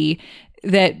be,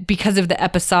 that because of the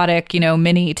episodic,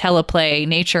 mini teleplay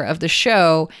nature of the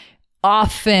show,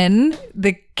 often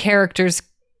the characters'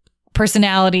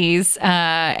 personalities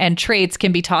and traits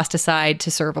can be tossed aside to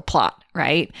serve a plot,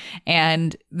 right?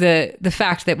 And the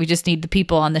fact that we just need the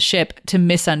people on the ship to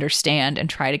misunderstand and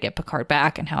try to get Picard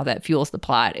back, and how that fuels the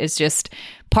plot, is just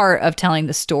part of telling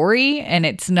the story. And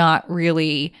it's not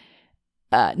really...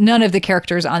 none of the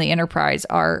characters on the Enterprise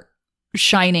are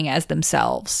shining as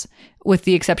themselves, with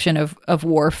the exception of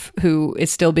Worf, who is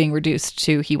still being reduced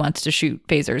to he wants to shoot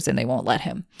phasers and they won't let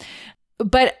him.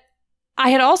 But I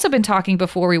had also been talking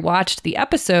before we watched the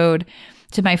episode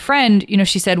to my friend.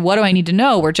 She said, what do I need to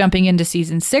know? We're jumping into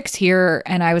season 6 here.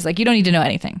 And I was like, you don't need to know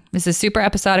anything. This is a super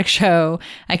episodic show.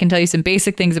 I can tell you some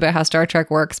basic things about how Star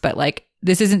Trek works, but like,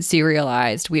 this isn't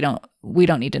serialized. We don't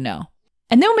need to know.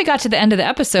 And then when we got to the end of the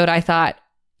episode, I thought,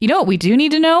 you know what we do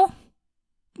need to know?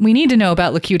 We need to know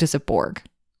about Locutus of Borg.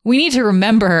 We need to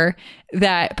remember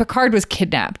that Picard was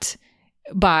kidnapped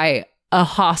by a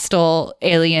hostile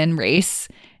alien race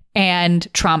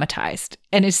and traumatized,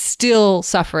 and is still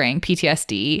suffering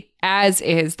PTSD, as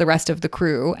is the rest of the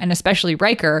crew, and especially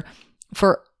Riker,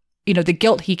 for the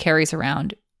guilt he carries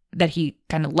around that he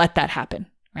kind of let that happen,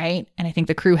 right? And I think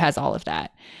the crew has all of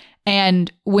that.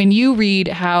 And when you read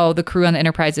how the crew on the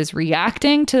Enterprise is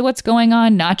reacting to what's going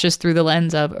on, not just through the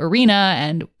lens of Irina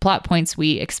and plot points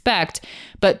we expect,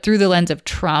 but through the lens of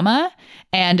trauma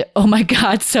and, oh my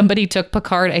God, somebody took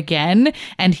Picard again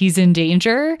and he's in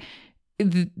danger,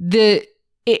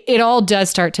 it all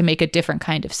does start to make a different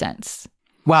kind of sense.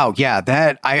 Wow, yeah,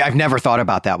 that I've never thought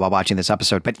about that while watching this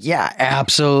episode, but yeah,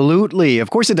 absolutely. Of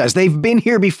course it does. They've been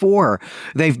here before.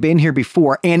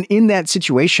 And in that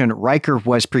situation, Riker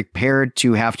was prepared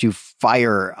to have to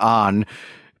fire on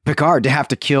Picard, to have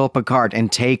to kill Picard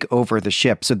and take over the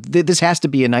ship. So this has to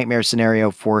be a nightmare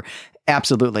scenario for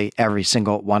absolutely every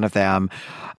single one of them.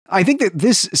 I think that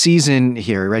this season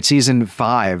here, right, season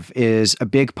 5, is a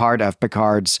big part of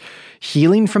Picard's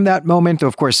healing from that moment. Though,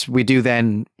 of course, we do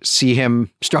then see him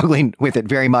struggling with it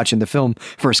very much in the film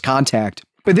First Contact.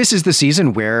 But this is the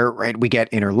season where, right, we get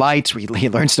inner lights. He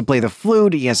learns to play the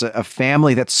flute. He has a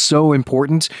family that's so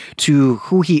important to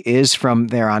who he is from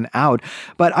there on out.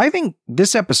 But I think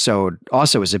this episode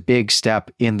also is a big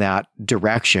step in that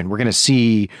direction. We're going to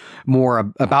see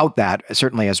more about that,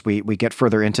 certainly as we get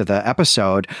further into the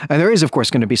episode. And there is, of course,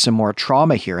 going to be some more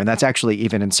trauma here. And that's actually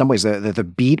even in some ways the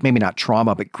beat, maybe not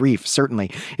trauma, but grief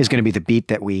certainly is going to be the beat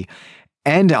that we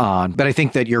end on. But I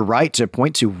think that you're right to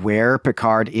point to where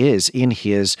Picard is in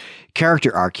his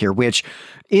character arc here, which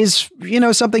is,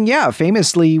 something,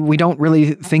 famously, we don't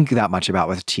really think that much about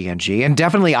with TNG. And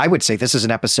definitely, I would say this is an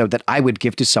episode that I would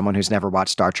give to someone who's never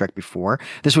watched Star Trek before.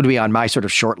 This would be on my sort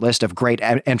of short list of great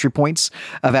entry points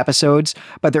of episodes.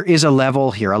 But there is a level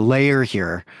here, a layer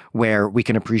here, where we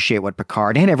can appreciate what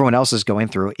Picard and everyone else is going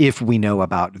through if we know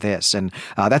about this. And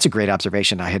that's a great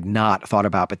observation I had not thought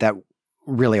about, but that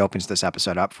really opens this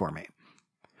episode up for me.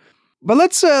 But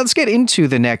let's get into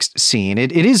the next scene.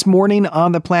 It is morning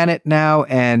on the planet now,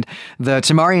 and the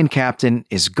Tamarian captain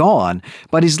is gone,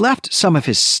 but he's left some of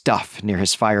his stuff near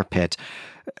his fire pit.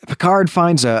 Picard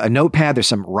finds a notepad. There's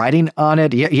some writing on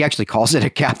it. He actually calls it a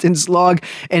captain's log.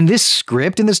 And this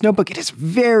script in this notebook, it is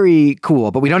very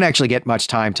cool, but we don't actually get much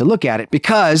time to look at it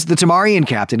because the Tamarian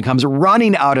captain comes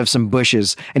running out of some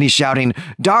bushes and he's shouting,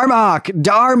 "Darmok!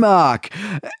 Darmok!"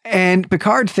 And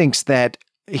Picard thinks that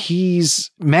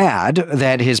he's mad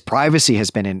that his privacy has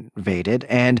been invaded.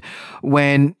 And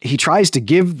when he tries to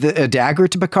give a dagger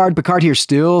to Picard, Picard here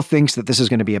still thinks that this is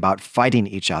going to be about fighting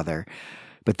each other.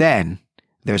 But then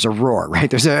there's a roar, right?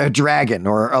 There's a dragon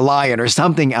or a lion or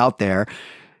something out there,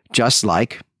 just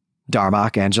like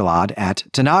Darmok and Jalad at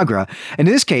Tanagra. And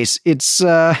in this case, it's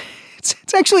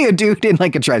actually a dude in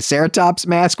like a Triceratops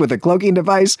mask with a cloaking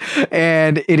device,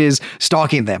 and it is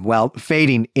stalking them while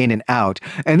fading in and out.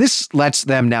 And this lets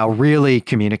them now really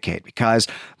communicate because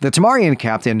the Tamarian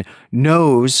captain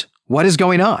knows what is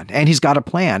going on, and he's got a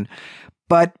plan.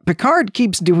 But Picard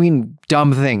keeps doing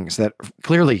dumb things that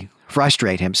clearly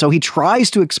frustrate him. So he tries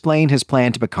to explain his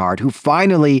plan to Picard, who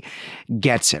finally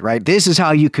gets it, right? This is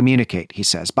how you communicate, he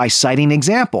says, by citing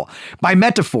example, by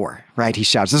metaphor, right? He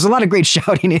shouts. There's a lot of great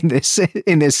shouting in this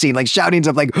scene, like shoutings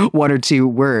of like one or two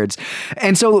words.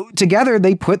 And so together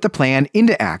they put the plan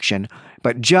into action.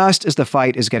 But just as the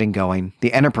fight is getting going,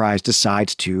 the Enterprise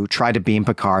decides to try to beam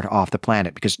Picard off the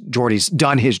planet because Geordi's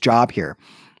done his job here.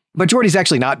 But Geordi's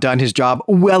actually not done his job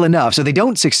well enough, so they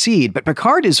don't succeed. But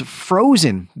Picard is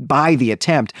frozen by the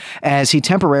attempt as he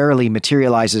temporarily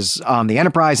materializes on the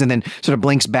Enterprise and then sort of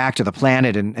blinks back to the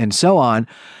planet and so on.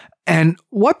 And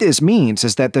what this means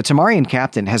is that the Tamarian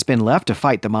captain has been left to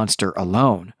fight the monster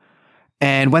alone.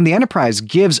 And when the Enterprise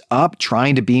gives up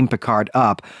trying to beam Picard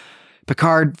up,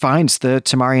 Picard finds the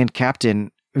Tamarian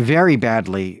captain very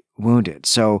badly wounded.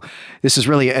 So this is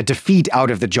really a defeat out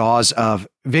of the jaws of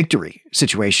victory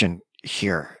situation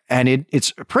here. And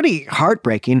it's pretty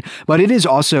heartbreaking, but it is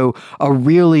also a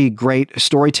really great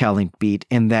storytelling beat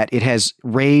in that it has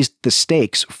raised the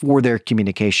stakes for their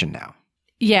communication now.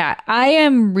 Yeah, I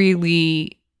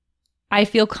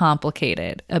feel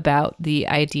complicated about the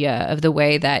idea of the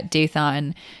way that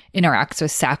Dathan interacts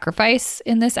with sacrifice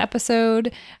in this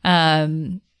episode.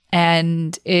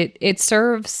 And it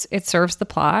serves the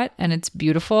plot, and it's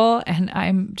beautiful, and I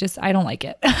don't like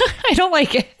it. I don't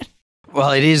like it.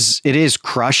 Well, it is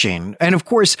crushing. And of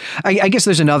course, I guess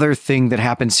there's another thing that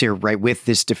happens here, right, with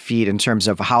this defeat in terms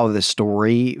of how the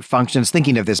story functions.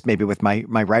 Thinking of this maybe with my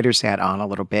writer's hat on a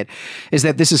little bit, is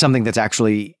that this is something that's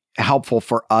actually helpful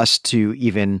for us to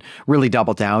even really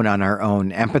double down on our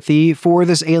own empathy for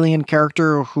this alien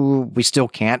character who we still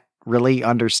can't really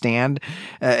understand,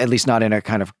 at least not in a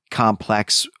kind of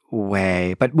complex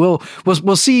way. But we'll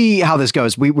see how this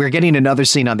goes. We're getting another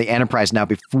scene on the Enterprise now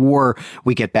before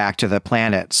we get back to the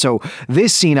planet. So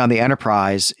this scene on the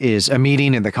Enterprise is a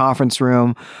meeting in the conference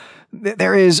room.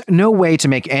 There is no way to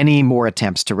make any more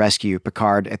attempts to rescue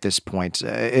Picard at this point,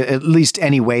 at least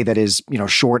any way that is,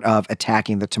 short of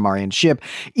attacking the Tamarian ship.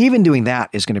 Even doing that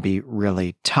is going to be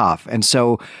really tough. And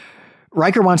so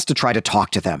Riker wants to try to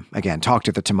talk to them again, talk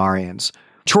to the Tamarians.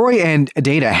 Troi and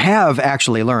Data have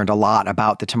actually learned a lot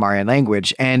about the Tamarian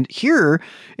language, and here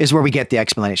is where we get the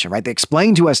explanation, right? They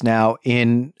explain to us now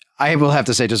I will have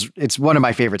to say, it's one of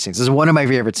my favorite scenes. This is one of my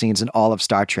favorite scenes in all of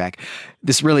Star Trek.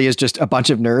 This really is just a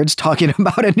bunch of nerds talking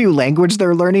about a new language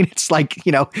they're learning. It's like,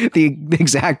 the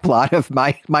exact plot of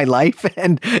my life,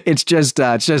 and it's just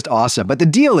awesome. But the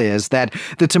deal is that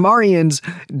the Tamarians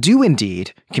do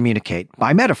indeed communicate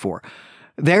by metaphor.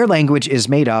 Their language is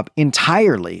made up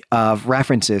entirely of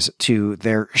references to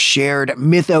their shared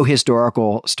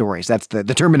mytho-historical stories. That's the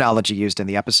terminology used in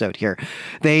the episode here.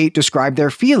 They describe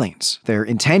their feelings, their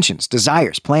intentions,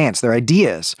 desires, plans, their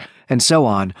ideas, and so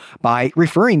on by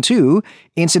referring to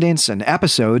incidents and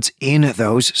episodes in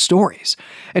those stories.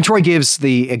 And Troi gives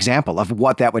the example of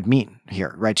what that would mean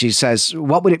here, right? She says,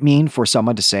 what would it mean for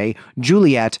someone to say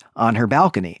Juliet on her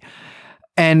balcony?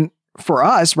 And for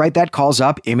us, right, that calls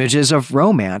up images of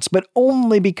romance, but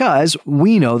only because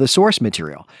we know the source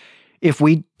material. If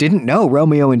we didn't know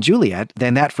Romeo and Juliet,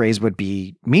 then that phrase would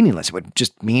be meaningless. It would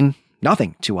just mean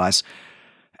nothing to us.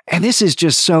 And this is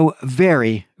just so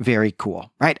very, very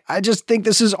cool, right? I just think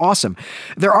this is awesome.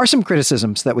 There are some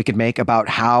criticisms that we could make about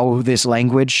how this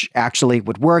language actually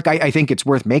would work. I think it's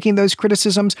worth making those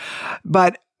criticisms.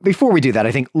 But before we do that,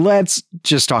 I think let's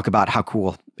just talk about how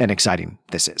cool and exciting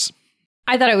this is.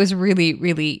 I thought it was really,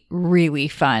 really, really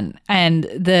fun. And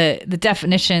the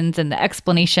definitions and the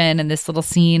explanation and this little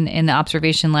scene in the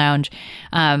observation lounge,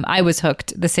 I was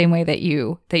hooked the same way that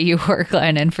you were,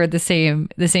 Glenn, and for the same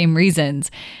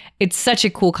reasons. It's such a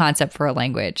cool concept for a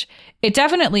language. It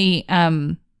definitely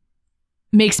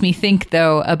makes me think,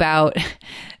 though, about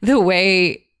the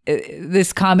way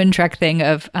this common Trek thing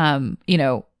of,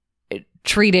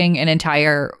 treating an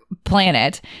entire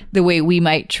planet the way we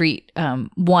might treat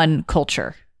one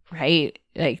culture, right?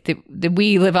 Like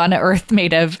we live on an Earth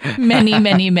made of many,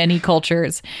 many, many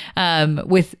cultures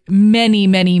with many,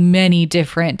 many, many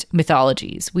different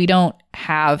mythologies. We don't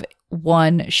have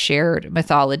one shared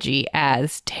mythology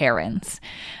as Terrans.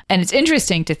 And it's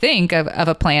interesting to think of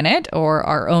a planet or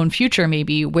our own future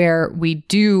maybe where we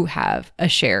do have a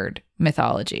shared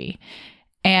mythology.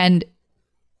 And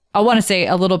I want to say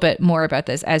a little bit more about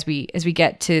this as we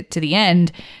get to the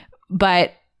end,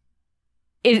 but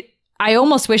I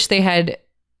almost wish we'd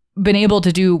been able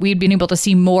to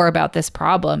see more about this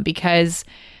problem, because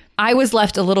I was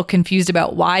left a little confused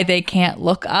about why they can't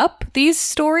look up these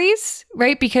stories,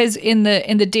 right? Because in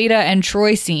the Data and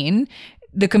Troi scene,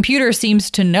 the computer seems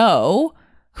to know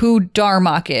who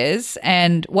Darmok is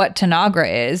and what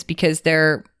Tanagra is, because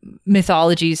they're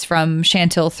mythologies from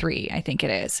Chantil 3, I think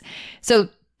it is. So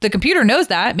the computer knows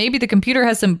that. Maybe the computer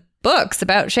has some books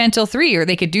about Chantil 3, or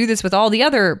they could do this with all the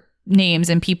other names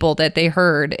and people that they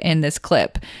heard in this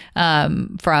clip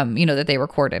from, that they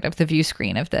recorded of the view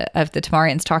screen of the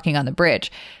Tamarians talking on the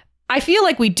bridge. I feel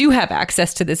like we do have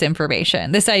access to this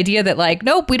information. This idea that like,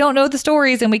 nope, we don't know the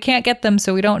stories and we can't get them,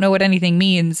 so we don't know what anything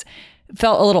means,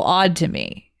 felt a little odd to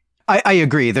me. I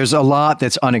agree. There's a lot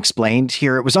that's unexplained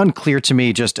here. It was unclear to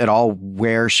me just at all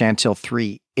where Chantil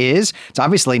 3 is. It's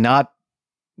obviously not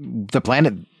the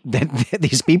planet that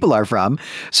these people are from.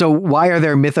 So why are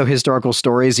there mytho-historical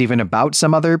stories even about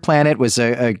some other planet was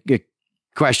a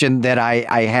question that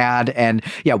I had. And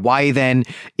yeah, why then,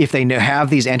 if they have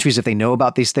these entries, if they know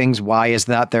about these things, why is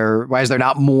there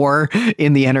not more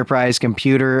in the Enterprise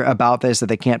computer about this, that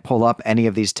they can't pull up any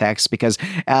of these texts? Because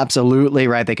absolutely,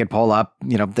 right, they could pull up,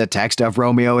 the text of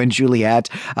Romeo and Juliet.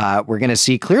 We're going to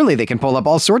see clearly they can pull up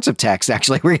all sorts of texts.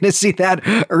 Actually, we're going to see that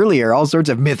earlier, all sorts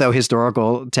of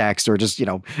mytho-historical text, or just,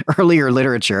 earlier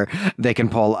literature they can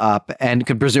pull up, and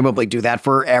could presumably do that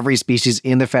for every species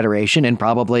in the Federation, and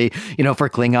probably, for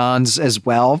Klingons as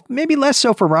well. Maybe less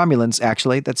so for Romulans,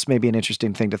 actually. That's maybe an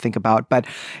interesting thing to think about. But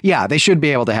yeah, they should be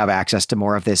able to have access to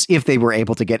more of this if they were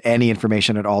able to get any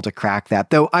information at all to crack that.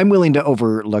 Though I'm willing to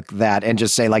overlook that and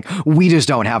just say, like, we just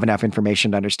don't have enough information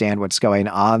to understand what's going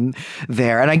on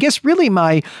there. And I guess really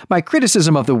my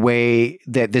criticism of the way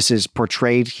that this is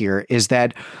portrayed here is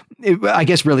that, I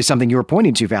guess really something you were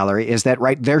pointing to, Valerie, is that,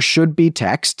 right, there should be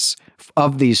texts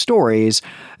of these stories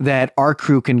that our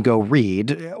crew can go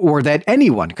read, or that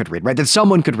anyone could read, right? That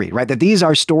someone could read, right? That these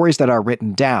are stories that are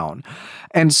written down.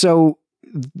 And so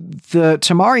the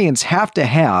Tamarians have to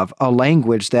have a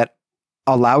language that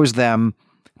allows them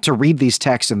to read these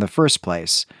texts in the first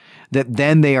place, that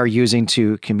then they are using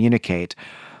to communicate.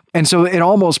 And so it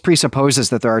almost presupposes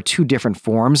that there are two different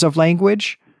forms of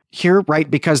language here, right?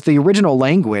 Because the original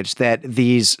language that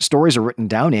these stories are written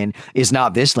down in is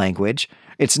not this language.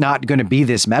 It's not going to be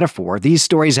this metaphor. These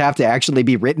stories have to actually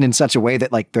be written in such a way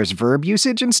that, like, there's verb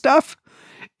usage and stuff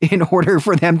in order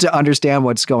for them to understand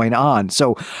what's going on.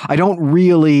 So I don't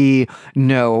really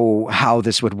know how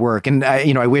this would work. And,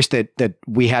 I wish that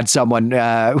we had someone,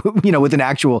 with an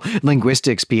actual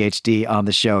linguistics PhD on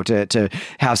the show to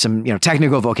have some,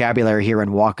 technical vocabulary here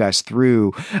and walk us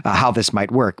through how this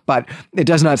might work. But it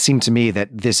does not seem to me that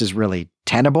this is really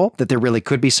tenable, that there really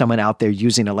could be someone out there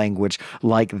using a language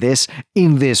like this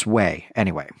in this way.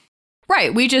 Anyway.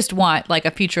 Right. We just want like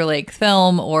a feature-length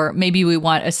film, or maybe we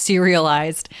want a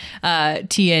serialized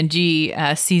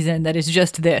TNG season that is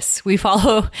just this. We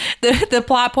follow the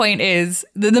plot point is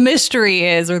the mystery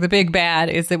is, or the big bad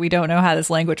is that we don't know how this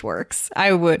language works.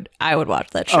 I would watch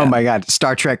that show. Oh my God.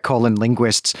 Star Trek :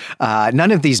 Linguists.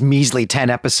 None of these measly 10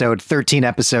 episode, 13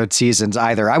 episode seasons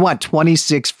either. I want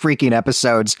 26 freaking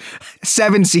episodes,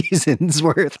 7 seasons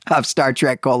worth of Star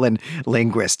Trek :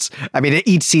 Linguists. I mean,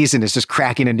 each season is just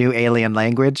cracking a new alien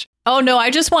language. Oh no, I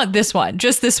just want this one.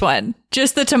 Just this one.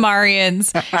 Just the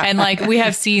Tamarians. And like we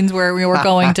have scenes where we were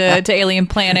going to alien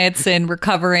planets and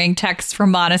recovering texts from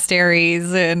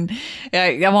monasteries, and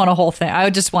I want a whole thing. I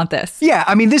would just want this. Yeah,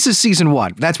 I mean, this is season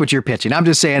 1. That's what you're pitching. I'm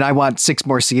just saying I want 6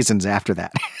 more seasons after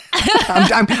that.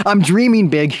 I'm dreaming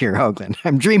big here, Hoagland.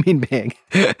 I'm dreaming big.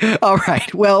 All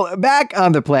right. Well, back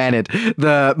on the planet,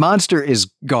 the monster is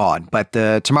gone, but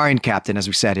the Tamarian captain, as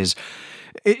we said, is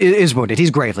wounded. He's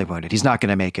gravely wounded. He's not going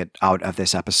to make it out of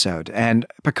this episode. And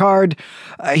Picard,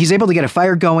 he's able to get a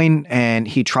fire going, and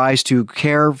he tries to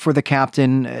care for the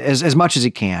captain as much as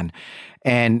he can.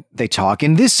 And they talk.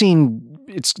 In this scene,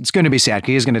 it's going to be sad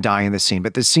because he is going to die in this scene.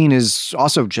 But this scene is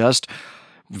also just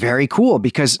very cool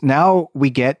because now we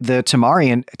get the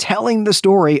Tamarian telling the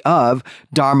story of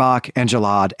Darmok and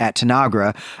Jalad at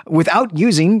Tanagra without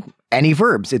using any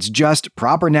verbs. It's just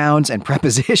proper nouns and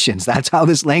prepositions. That's how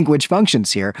this language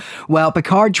functions here. Well,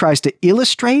 Picard tries to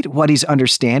illustrate what he's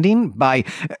understanding by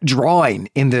drawing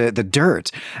in the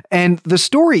dirt. And the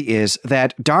story is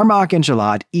that Darmok and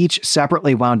Jalad each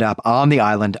separately wound up on the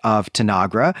island of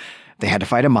Tanagra. They had to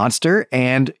fight a monster,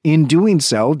 and in doing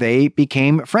so, they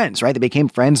became friends, right? They became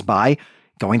friends by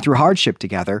going through hardship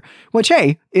together, which,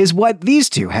 hey, is what these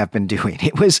two have been doing.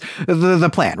 It was the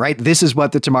plan, right? This is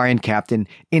what the Tamarian captain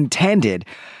intended.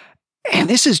 And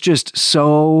this is just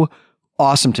so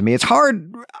awesome to me. It's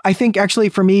hard, I think, actually,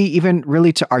 for me, even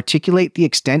really to articulate the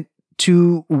extent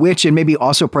to which, and maybe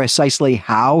also precisely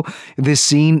how, this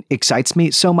scene excites me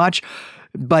so much.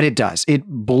 But it does. It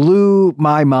blew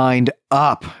my mind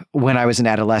up when I was an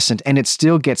adolescent, and it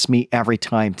still gets me every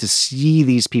time to see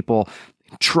these people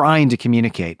trying to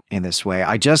communicate in this way.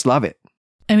 I just love it.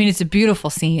 I mean, it's a beautiful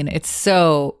scene. It's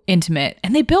so intimate.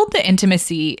 And they build the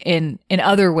intimacy in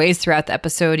other ways throughout the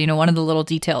episode. You know, one of the little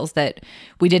details that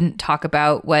we didn't talk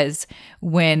about was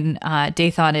when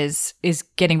Dathan is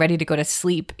getting ready to go to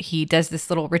sleep, he does this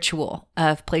little ritual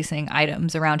of placing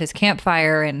items around his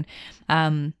campfire. And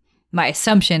my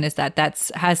assumption is that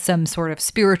has some sort of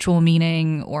spiritual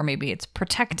meaning, or maybe it's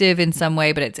protective in some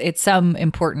way, but it's some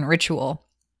important ritual.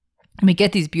 And we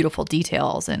get these beautiful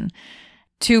details, and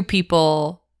two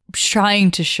people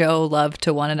trying to show love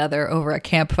to one another over a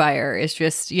campfire is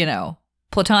just, you know,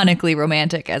 platonically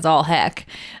romantic as all heck,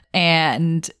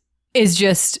 and is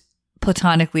just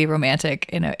platonically romantic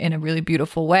in a really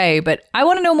beautiful way. But I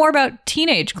want to know more about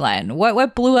teenage Glenn.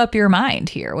 What blew up your mind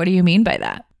here? What do you mean by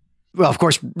that? Well, of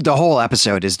course, the whole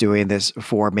episode is doing this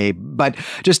for me, but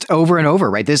just over and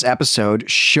over, right? This episode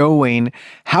showing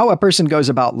how a person goes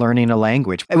about learning a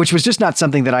language, which was just not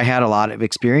something that I had a lot of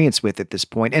experience with at this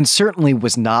point, and certainly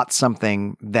was not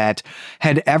something that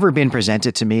had ever been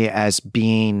presented to me as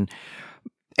being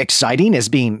exciting, as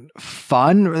being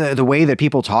fun. The way that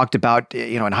people talked about,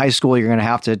 you know, in high school, you're going to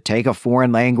have to take a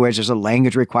foreign language. There's a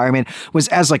language requirement, was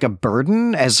as like a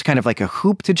burden, as kind of like a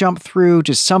hoop to jump through,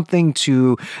 just something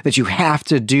that you have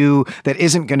to do that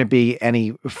isn't going to be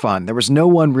any fun. There was no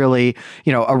one really,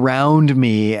 you know, around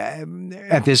me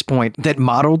at this point that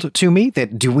modeled to me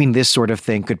that doing this sort of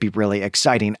thing could be really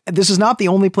exciting. This is not the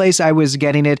only place I was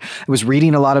getting it. I was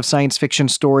reading a lot of science fiction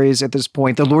stories at this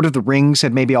point. The Lord of the Rings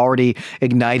had maybe already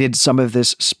ignited some of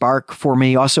this spark for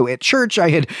me. Also at church, I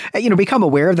had, you know, become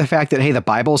aware of the fact that, hey, the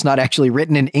Bible's not actually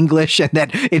written in English, and that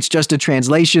it's just a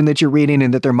translation that you're reading,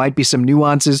 and that there might be some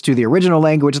nuances to the original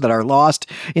language that are lost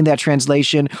in that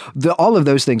translation. All of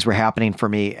those things were happening for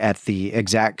me at the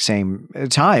exact same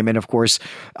time. And of course,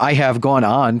 I have gone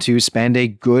on to spend a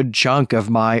good chunk of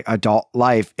my adult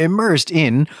life immersed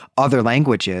in other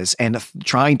languages and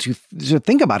trying to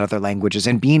think about other languages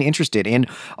and being interested in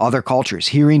other cultures,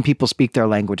 hearing people speak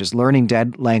their languages, learning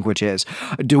dead languages,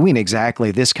 doing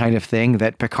exactly this kind of thing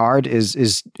that Picard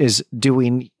is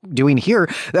doing here.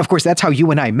 Of course, that's how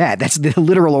you and I met. That's the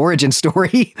literal origin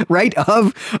story, right,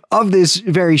 of this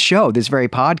very show, this very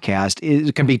podcast.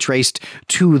 It can be traced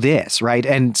to this, right?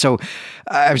 And so,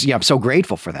 I'm so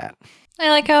grateful for that. I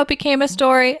like how it became a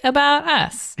story about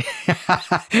us.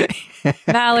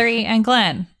 Valerie and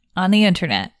Glenn on the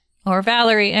internet, or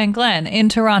Valerie and Glenn in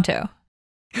Toronto.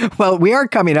 Well, we are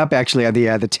coming up actually on the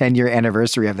 10-year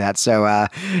anniversary of that. So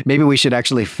maybe we should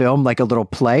actually film like a little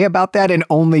play about that and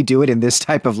only do it in this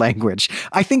type of language.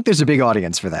 I think there's a big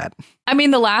audience for that. I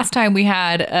mean, the last time we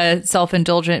had a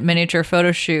self-indulgent miniature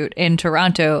photo shoot in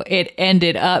Toronto, it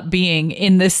ended up being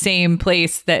in the same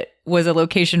place that was a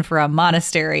location for a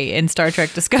monastery in Star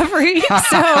Trek Discovery.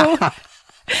 So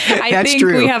I think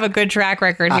we have a good track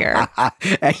record here.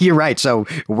 You're right. So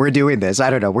we're doing this. I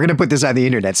don't know. We're going to put this on the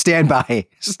internet. Stand by,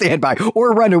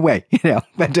 or run away,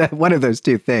 but one of those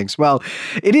two things. Well,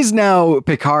 it is now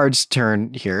Picard's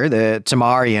turn here. The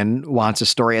Tamarian wants a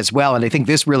story as well. And I think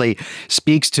this really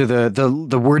speaks to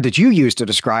the word that you used to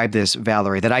describe this,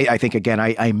 Valerie, that I think, again,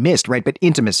 I missed, right? But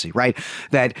intimacy, right?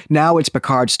 That now it's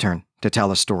Picard's turn to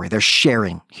tell a story. They're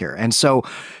sharing here. And so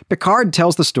Picard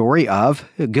tells the story of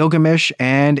Gilgamesh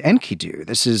and Enkidu.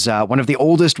 This is one of the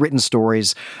oldest written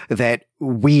stories that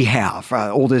we have,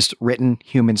 oldest written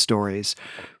human stories.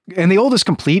 And the oldest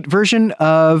complete version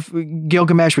of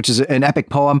Gilgamesh, which is an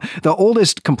epic poem, the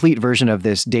oldest complete version of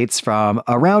this dates from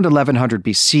around 1100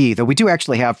 BC, though we do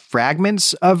actually have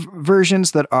fragments of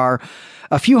versions that are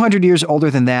a few hundred years older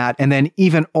than that. And then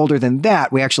even older than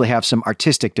that, we actually have some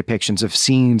artistic depictions of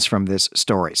scenes from this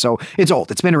story. So it's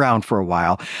old. It's been around for a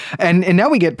while. And now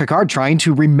we get Picard trying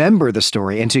to remember the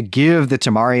story and to give the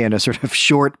Tamarian a sort of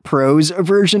short prose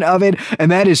version of it. And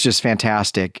that is just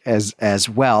fantastic as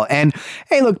well. And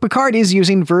hey, look, Picard is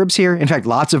using verbs here. In fact,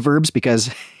 lots of verbs, because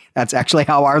that's actually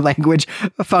how our language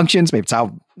functions. Maybe it's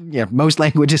how most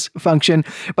languages function.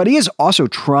 But he is also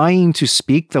trying to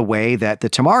speak the way that the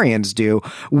Tamarians do,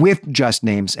 with just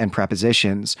names and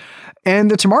prepositions.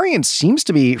 And the Tamarian seems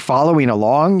to be following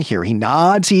along here. He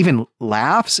nods, he even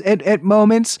laughs at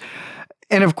moments.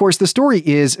 And of course, the story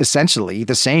is essentially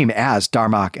the same as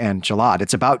Darmok and Jalad.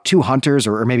 It's about two hunters,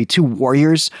 or maybe two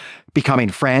warriors, becoming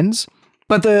friends.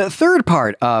 But the third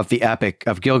part of the Epic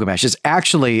of Gilgamesh is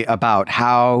actually about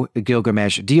how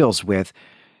Gilgamesh deals with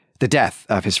the death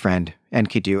of his friend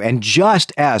Enkidu. And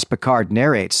just as Picard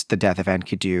narrates the death of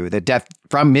Enkidu, the death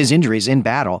from his injuries in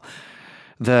battle,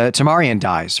 the Tamarian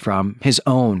dies from his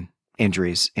own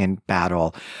injuries in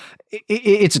battle.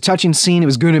 It's a touching scene. It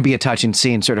was going to be a touching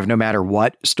scene, sort of no matter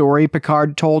what story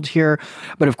Picard told here.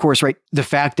 But of course, right, the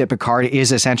fact that Picard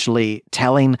is essentially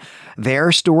telling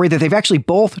their story, that they've actually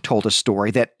both told a story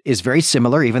that is very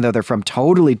similar, even though they're from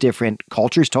totally different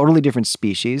cultures, totally different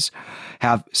species,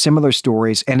 have similar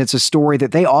stories. And it's a story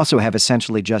that they also have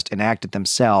essentially just enacted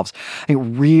themselves. It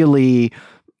really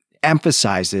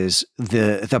emphasizes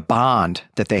the bond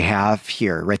that they have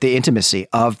here, right? The intimacy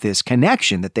of this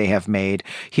connection that they have made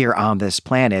here on this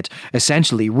planet,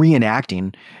 essentially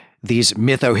reenacting these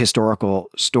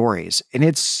mytho-historical stories. And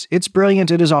it's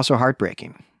brilliant. It is also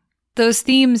heartbreaking. Those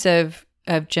themes of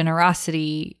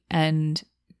generosity and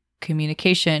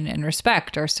communication and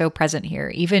respect are so present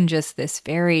here. Even just this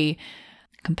very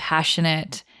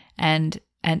compassionate and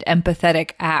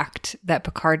empathetic act that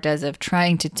Picard does of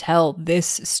trying to tell this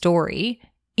story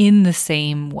in the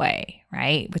same way,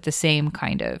 right? With the same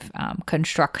kind of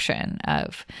construction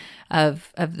of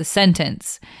the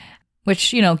sentence,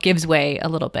 which, gives way a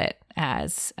little bit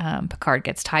as Picard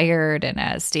gets tired and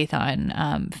as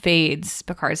Stathon fades.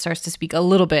 Picard starts to speak a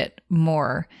little bit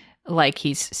more like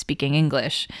he's speaking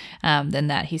English than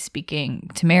that he's speaking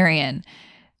Tamarian.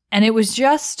 And it was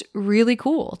just really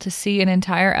cool to see an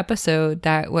entire episode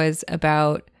that was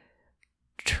about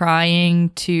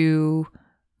trying to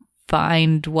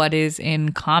find what is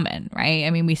in common, right? I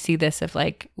mean, we see this of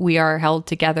we are held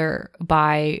together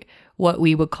by what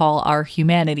we would call our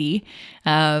humanity.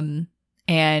 And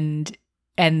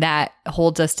that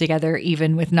holds us together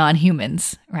even with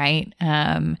non-humans, right?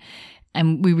 And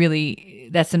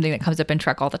that's something that comes up in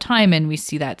Trek all the time. And we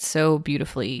see that so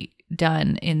beautifully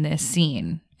done in this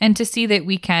scene. And to see that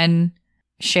we can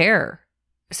share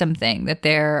something, that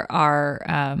there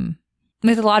are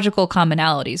mythological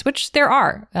commonalities, which there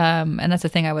are. And that's the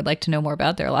thing I would like to know more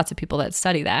about. There are lots of people that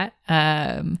study that.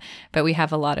 But we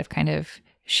have a lot of kind of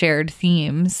shared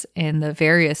themes in the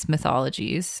various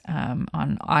mythologies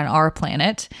on our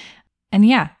planet. And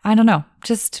yeah, I don't know,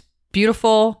 just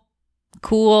beautiful,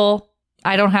 cool.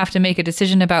 I don't have to make a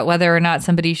decision about whether or not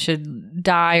somebody should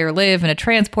die or live in a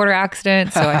transporter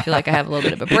accident. So I feel like I have a little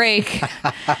bit of a break.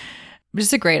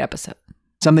 Just a great episode.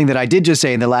 Something that I did just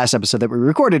say in the last episode that we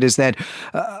recorded is that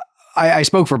I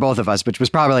spoke for both of us, which was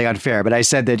probably unfair, but I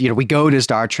said that, we go to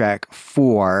Star Trek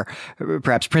for,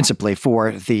 perhaps principally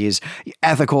for these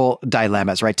ethical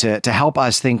dilemmas, right? To help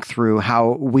us think through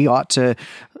how we ought to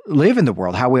live in the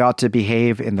world, how we ought to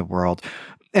behave in the world.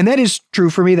 And that is true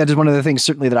for me. That is one of the things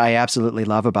certainly that I absolutely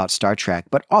love about Star Trek.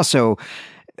 But also,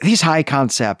 these high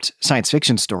concept science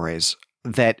fiction stories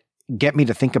that get me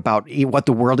to think about what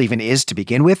the world even is to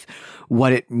begin with,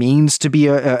 what it means to be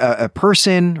a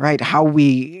person, right? How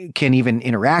we can even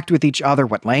interact with each other,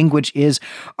 what language is,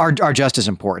 are just as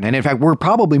important. And in fact, were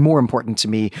probably more important to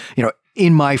me,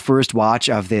 in my first watch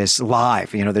of this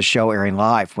live, the show airing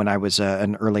live when I was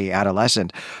an early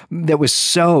adolescent. That was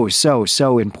so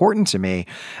important to me.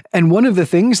 And one of the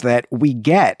things that we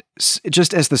get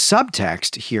just as the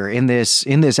subtext here in this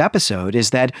episode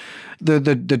is that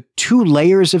the two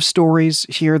layers of stories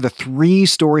here, the three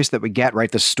stories that we get,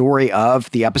 right? The story of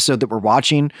the episode that we're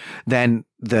watching, then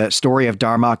the story of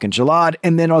Darmok and Jalad,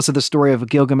 and then also the story of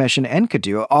Gilgamesh and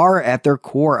Enkidu are at their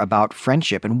core about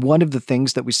friendship. And one of the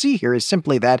things that we see here is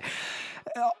simply that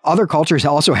other cultures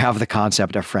also have the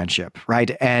concept of friendship,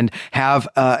 right? And have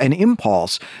an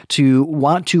impulse to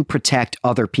want to protect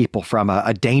other people from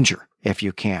a danger, if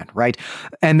you can, right?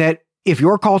 And that if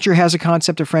your culture has a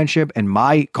concept of friendship and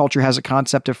my culture has a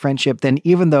concept of friendship, then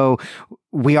even though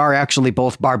we are actually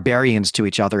both barbarians to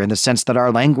each other in the sense that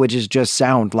our languages just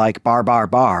sound like bar, bar,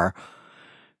 bar,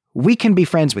 we can be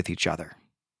friends with each other.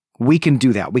 We can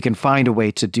do that. We can find a way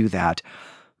to do that.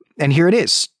 And here it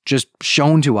is, just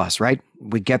shown to us, right?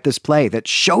 We get this play that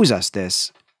shows us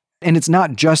this. And it's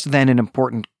not just then an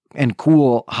important and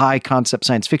cool high concept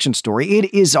science fiction story.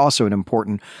 It is also an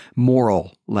important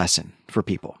moral lesson for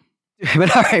people.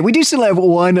 But all right, we do still have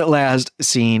one last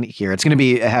scene here. It's going to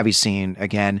be a heavy scene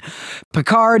again.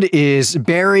 Picard is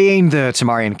burying the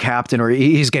Tamarian captain, or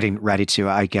he's getting ready to,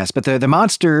 I guess. But the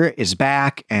monster is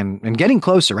back and getting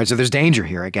closer, right? So there's danger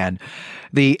here again.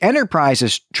 The Enterprise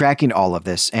is tracking all of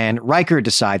this, and Riker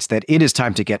decides that it is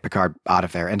time to get Picard out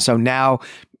of there. And so now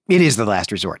it is the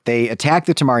last resort. They attack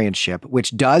the Tamarian ship,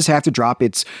 which does have to drop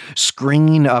its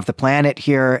screen of the planet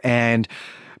here, and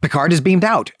Picard is beamed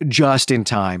out just in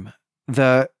time.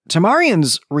 The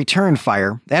Tamarians return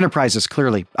fire. The Enterprise is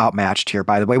clearly outmatched here,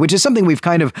 by the way, which is something we've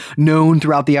kind of known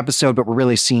throughout the episode, but we're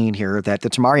really seeing here that the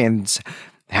Tamarians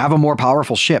have a more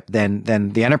powerful ship than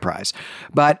the Enterprise.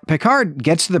 But Picard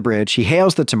gets to the bridge, he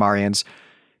hails the Tamarians,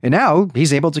 and now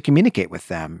he's able to communicate with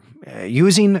them.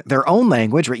 Using their own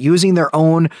language, right, using their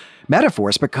own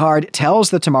metaphors, Picard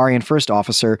tells the Tamarian first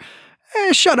officer,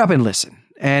 shut up and listen.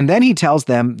 And then he tells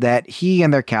them that he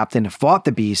and their captain fought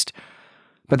the beast,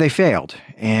 but they failed,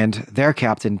 and their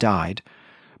captain died.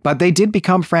 But they did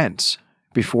become friends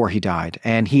before he died,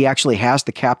 and he actually has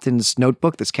the captain's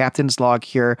notebook, this captain's log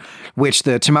here, which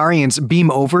the Tamarians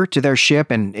beam over to their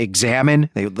ship and examine.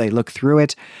 They look through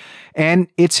it, and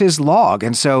it's his log.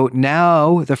 And so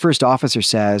now the first officer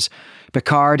says,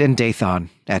 Picard and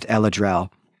Dathan at Eladrel.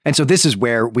 And so this is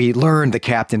where we learn the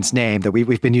captain's name, that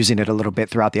we've been using it a little bit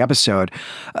throughout the episode.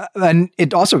 And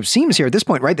it also seems here at this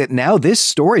point, right, that now this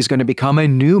story is going to become a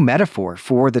new metaphor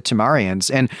for the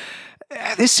Tamarians. And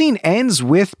this scene ends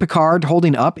with Picard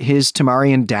holding up his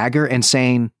Tamarian dagger and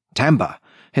saying, Temba,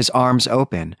 his arms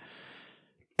open.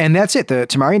 And that's it. The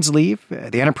Tamarians leave.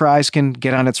 The Enterprise can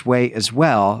get on its way as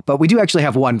well. But we do actually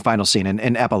have one final scene,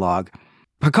 an epilogue.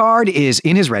 Picard is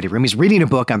in his ready room. He's reading a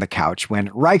book on the couch when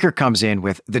Riker comes in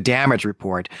with the damage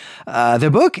report.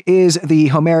 The book is the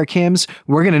Homeric hymns.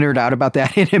 We're going to nerd out about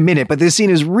that in a minute, but this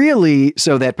scene is really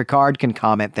so that Picard can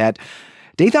comment that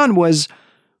Dathan was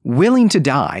willing to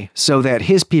die so that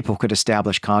his people could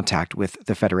establish contact with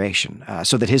the Federation,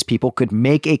 so that his people could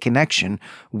make a connection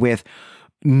with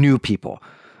new people.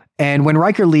 And when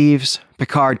Riker leaves,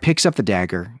 Picard picks up the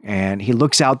dagger and he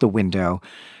looks out the window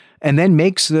and then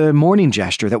makes the mourning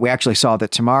gesture that we actually saw the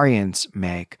Tamarians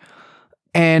make.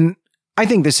 And I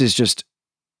think this is just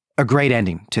a great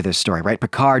ending to this story, right?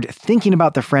 Picard thinking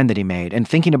about the friend that he made and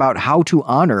thinking about how to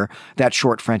honor that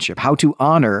short friendship, how to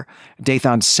honor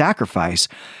Dathan's sacrifice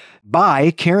by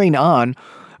carrying on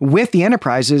with the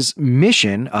Enterprise's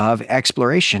mission of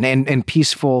exploration and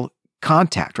peaceful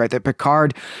contact, right? That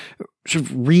Picard sort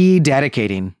of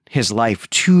rededicating his life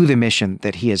to the mission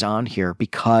that he is on here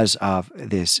because of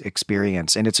this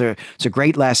experience. And it's a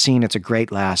great last scene. It's a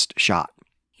great last shot.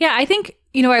 Yeah, I think,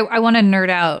 I want to nerd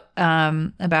out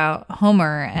about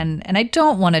Homer, and I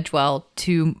don't want to dwell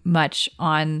too much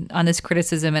on this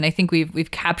criticism. And I think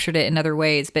we've captured it in other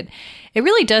ways, but it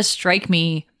really does strike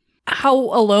me how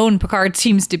alone Picard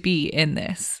seems to be in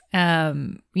this.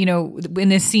 In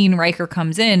this scene, Riker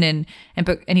comes in and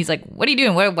he's like, "What are you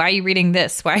doing? Why are you reading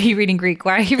this? Why are you reading Greek?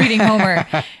 Why are you reading Homer?"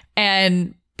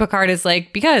 And Picard is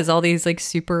like, because all these like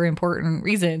super important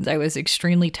reasons. I was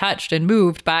extremely touched and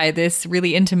moved by this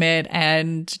really intimate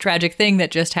and tragic thing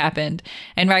that just happened.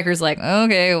 And Riker's like,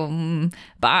 okay, well,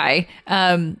 bye.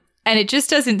 And it just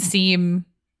doesn't seem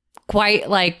quite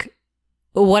like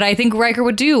what I think Riker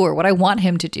would do or what I want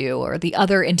him to do, or the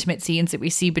other intimate scenes that we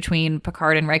see between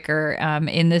Picard and Riker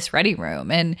in this ready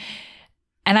room. And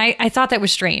I thought that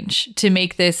was strange to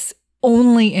make this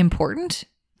only important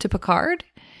to Picard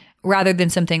rather than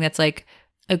something that's like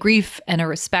a grief and a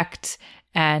respect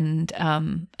and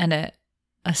a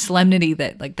solemnity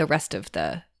that like the rest of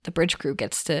the bridge crew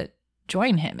gets to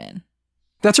join him in.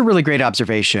 That's a really great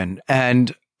observation.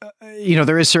 And,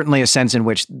 there is certainly a sense in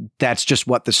which that's just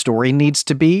what the story needs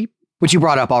to be, which you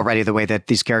brought up already, the way that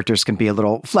these characters can be a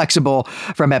little flexible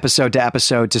from episode to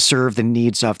episode to serve the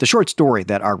needs of the short story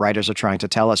that our writers are trying to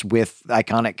tell us with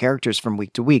iconic characters from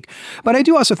week to week. But I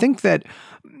do also think that,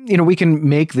 we can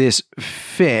make this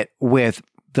fit with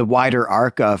the wider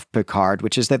arc of Picard,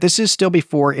 which is that this is still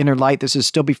before Inner Light. This is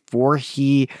still before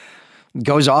he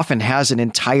goes off and has an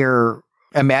entire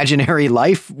imaginary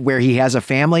life where he has a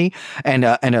family and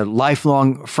a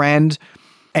lifelong friend,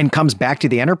 and comes back to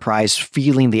the Enterprise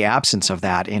feeling the absence of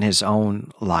that in his own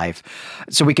life.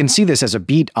 So we can see this as a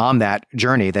beat on that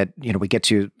journey that, we get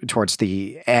to towards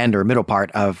the end or middle part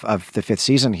of the 5th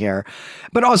season here.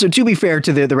 But also, to be fair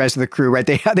to the rest of the crew, right,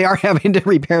 they are having to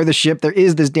repair the ship. There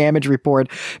is this damage report.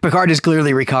 Picard is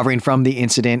clearly recovering from the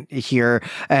incident here.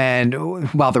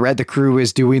 And while the crew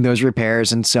is doing those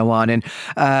repairs and so on. And,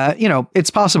 it's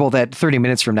possible that 30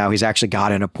 minutes from now, he's actually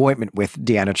got an appointment with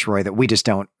Deanna Troi that we just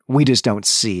don't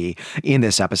see in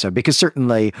this episode, because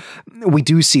certainly we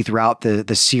do see throughout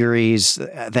the series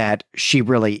that she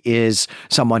really is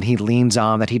someone he leans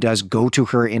on, that he does go to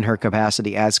her in her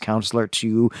capacity as counselor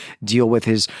to deal with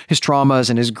his traumas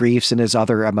and his griefs and his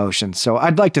other emotions. So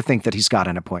I'd like to think that he's got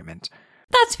an appointment.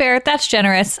 That's fair. That's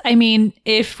generous. I mean,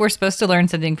 if we're supposed to learn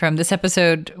something from this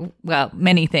episode, well,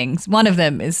 many things. One of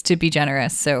them is to be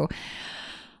generous. So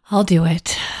I'll do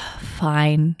it.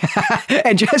 Fine.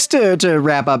 And just to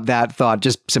wrap up that thought,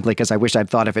 just simply because I wish I'd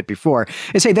thought of it before,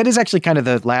 is, hey, that is actually kind of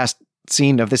the last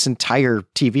scene of this entire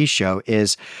TV show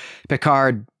is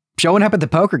Picard showing up at the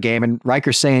poker game and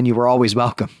Riker saying you were always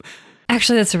welcome.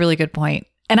 Actually, that's a really good point.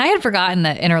 And I had forgotten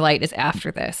that Inner Light is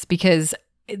after this, because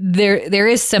there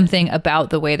is something about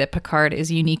the way that Picard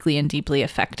is uniquely and deeply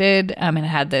affected and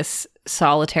had this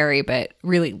solitary but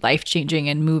really life-changing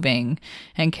and moving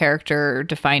and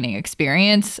character-defining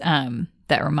experience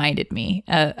that reminded me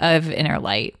of Inner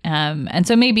Light. And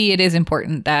so maybe it is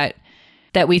important that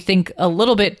we think a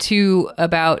little bit too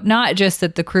about not just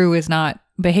that the crew is not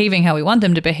behaving how we want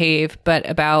them to behave, but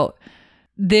about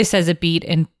this as a beat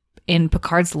in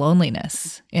Picard's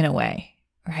loneliness in a way.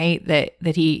 Right?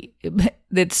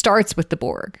 That starts with the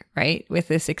Borg, right? With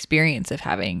this experience of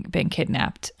having been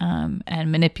kidnapped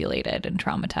and manipulated and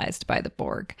traumatized by the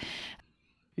Borg.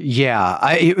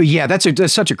 Yeah,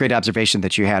 that's such a great observation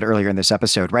that you had earlier in this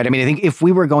episode, right? I mean, I think if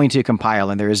we were going to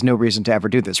compile, and there is no reason to ever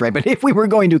do this, right? But if we were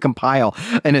going to compile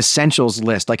an essentials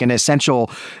list, like an essential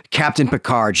Captain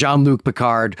Picard, Jean-Luc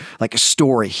Picard, like a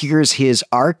story, here's his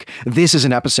arc, this is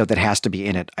an episode that has to be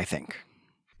in it, I think.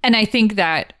 And I think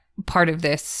that part of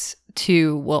this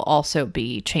too will also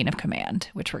be Chain of Command,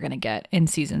 which we're going to get in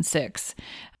season 6,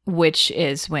 which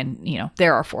is when,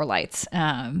 there are 4 lights,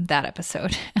 that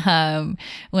episode,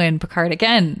 when Picard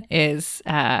again is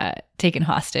taken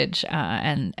hostage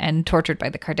and tortured by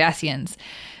the Cardassians.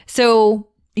 So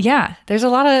yeah, there's a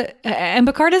lot of, and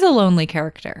Picard is a lonely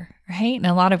character, right? In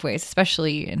a lot of ways,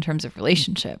 especially in terms of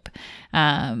relationship.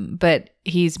 But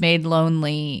he's made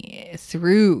lonely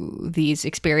through these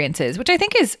experiences, which I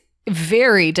think is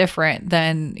very different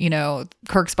than,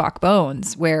 Kirk, Spock,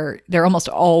 Bones, where they're almost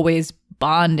always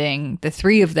bonding the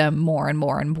three of them more and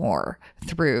more and more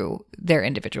through their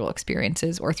individual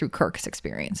experiences or through Kirk's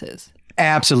experiences.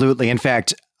 Absolutely. In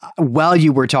fact, while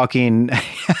you were talking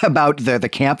about the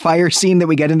campfire scene that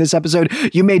we get in this episode,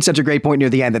 you made such a great point near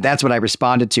the end that's what I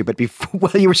responded to. But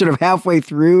while you were sort of halfway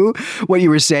through what you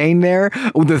were saying there,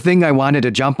 the thing I wanted to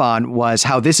jump on was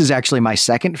how this is actually my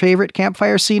second favorite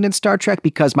campfire scene in Star Trek,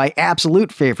 because my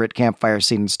absolute favorite campfire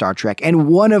scene in Star Trek, and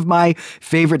one of my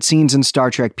favorite scenes in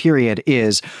Star Trek, period,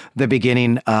 is the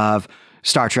beginning of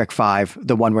Star Trek V,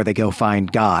 the one where they go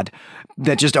find God,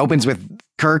 that just opens with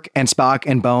Kirk and Spock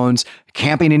and Bones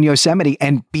camping in Yosemite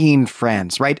and being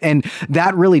friends, right? And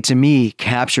that really, to me,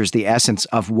 captures the essence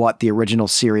of what the original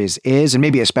series is, and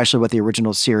maybe especially what the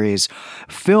original series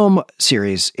film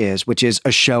series is, which is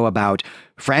a show about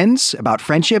friends, about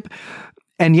friendship.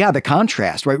 And yeah, the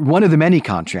contrast, right? One of the many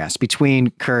contrasts between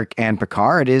Kirk and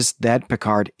Picard is that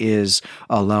Picard is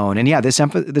alone. And yeah, this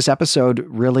episode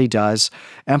really does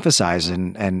emphasize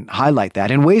and highlight that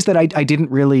in ways that I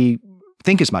didn't really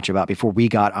think as much about before we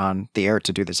got on the air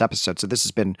to do this episode. So this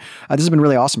has been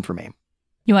really awesome for me.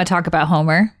 You want to talk about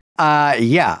Homer?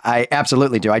 Yeah, I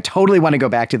absolutely do. I totally want to go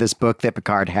back to this book that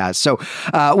Picard has. So,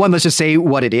 let's just say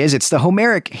what it is. It's the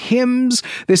Homeric Hymns.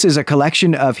 This is a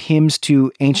collection of hymns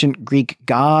to ancient Greek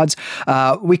gods.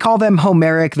 We call them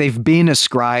Homeric. They've been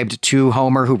ascribed to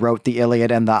Homer, who wrote the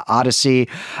Iliad and the Odyssey,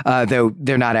 though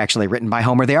they're not actually written by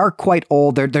Homer. They are quite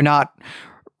old. They're not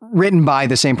written by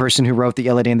the same person who wrote the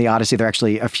Iliad and the Odyssey. They're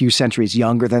actually a few centuries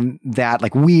younger than that.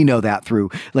 Like, we know that through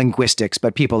linguistics,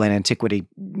 but people in antiquity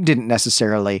didn't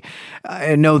necessarily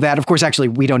know that. Of course, actually,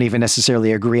 we don't even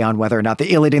necessarily agree on whether or not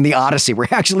the Iliad and the Odyssey were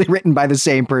actually written by the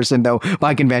same person, though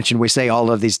by convention, we say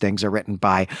all of these things are written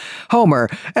by Homer.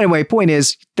 Anyway, point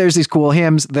is, there's these cool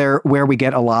hymns. They're where we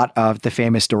get a lot of the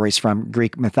famous stories from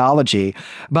Greek mythology.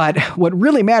 But what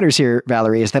really matters here,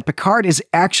 Valerie, is that Picard is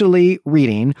actually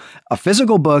reading a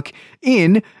physical book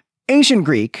in ancient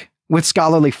Greek with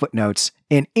scholarly footnotes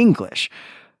in English.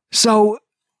 So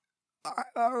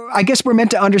I guess we're meant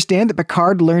to understand that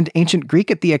Picard learned ancient Greek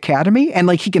at the Academy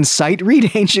and he can sight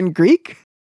read ancient Greek.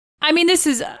 I mean,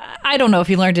 I don't know if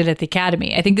he learned it at the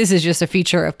Academy. I think this is just a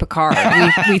feature of Picard,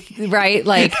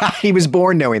 right? He was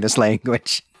born knowing this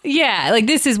language. Yeah,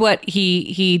 this is what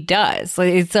he does.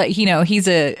 It's he's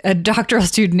a doctoral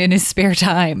student in his spare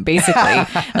time, basically.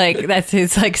 That's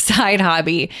his side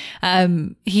hobby.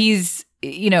 He's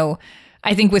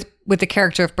I think with the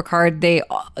character of Picard, they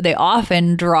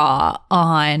often draw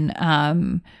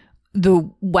on the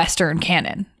Western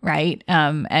canon, right?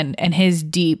 And his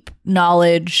deep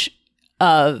knowledge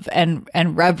of and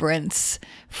reverence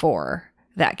for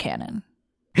that canon.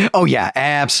 Oh, yeah,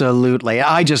 absolutely.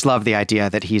 I just love the idea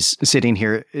that he's sitting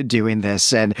here doing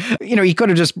this. And, he could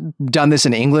have just done this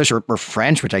in English or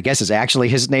French, which I guess is actually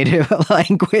his native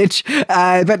language.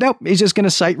 But no, he's just going to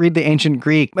sight read the ancient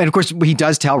Greek. And of course, he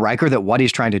does tell Riker that what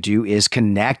he's trying to do is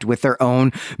connect with their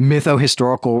own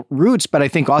mytho-historical roots. But I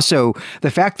think also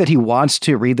the fact that he wants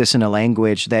to read this in a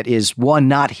language that is, one,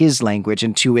 not his language,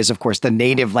 and two, is, of course, the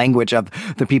native language of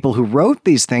the people who wrote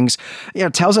these things,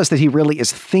 tells us that he really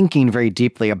is thinking very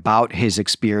deeply about his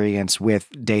experience with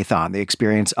Dathon, the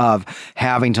experience of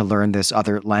having to learn this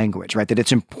other language, right? That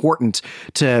it's important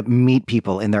to meet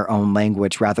people in their own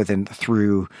language rather than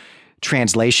through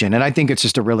translation. And I think it's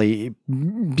just a really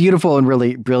beautiful and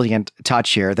really brilliant touch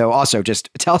here, though also just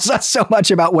tells us so much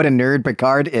about what a nerd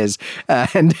Picard is.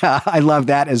 And I love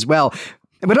that as well.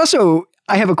 But also,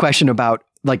 I have a question about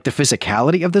the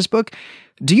physicality of this book.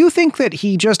 Do you think that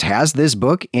he just has this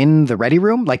book in the ready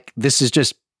room? This is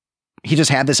just he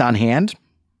just had this on hand?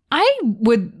 I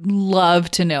would love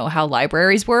to know how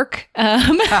libraries work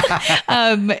in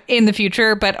the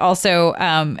future, but also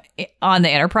on the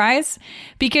Enterprise,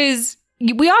 because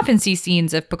we often see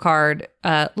scenes of Picard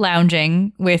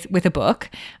lounging with a book,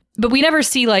 but we never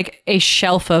see a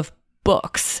shelf of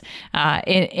books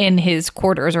in his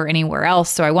quarters or anywhere else.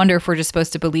 So I wonder if we're just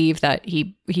supposed to believe that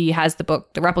he has the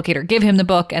book, the replicator give him the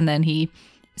book, and then he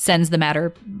sends the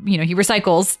matter, he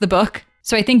recycles the book.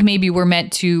 So I think maybe we're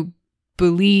meant to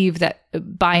believe that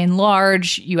by and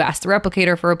large, you ask the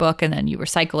replicator for a book and then you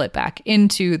recycle it back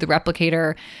into the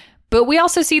replicator. But we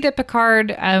also see that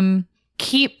Picard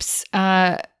keeps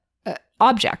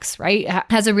objects, right?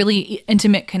 Has a really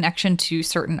intimate connection to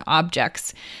certain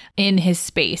objects in his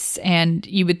space. And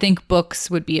you would think books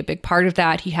would be a big part of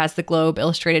that. He has the Globe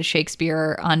Illustrated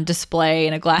Shakespeare on display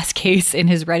in a glass case in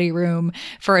his ready room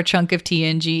for a chunk of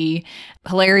TNG.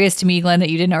 Hilarious to me, Glenn, that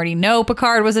you didn't already know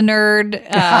Picard was a nerd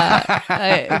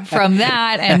from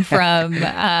that and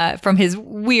from his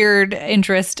weird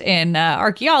interest in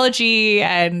archaeology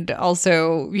and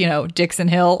also, Dixon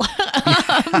Hill.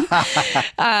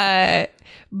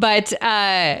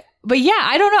 But yeah,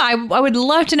 I don't know. I would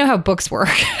love to know how books work.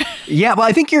 Yeah, well,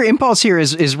 I think your impulse here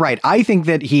is right. I think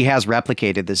that he has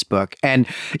replicated this book. And,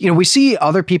 we see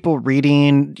other people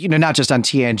reading, not just on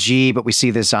TNG, but we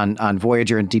see this on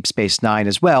Voyager and Deep Space Nine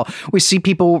as well. We see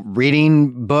people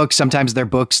reading books. Sometimes they're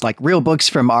books like real books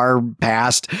from our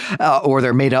past, or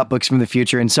they're made up books from the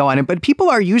future and so on. But people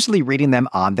are usually reading them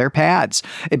on their pads.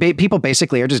 People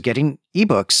basically are just getting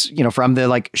ebooks, from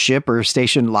the ship or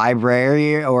station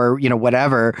library or,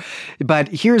 whatever. But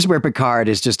here's where Picard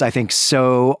is just, I think,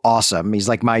 so awesome. He's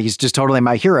he's just totally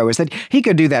my hero, is that he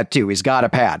could do that too. He's got a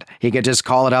pad. He could just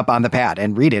call it up on the pad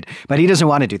and read it, but he doesn't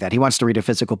want to do that. He wants to read a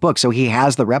physical book. So he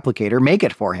has the replicator make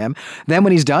it for him. Then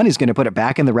when he's done, he's going to put it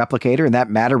back in the replicator and that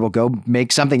matter will go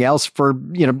make something else for,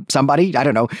 somebody. I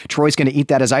don't know. Troy's going to eat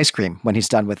that as ice cream when he's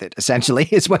done with it, essentially,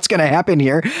 is what's going to happen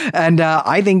here. And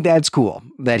I think that's cool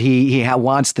that he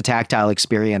wants the tactile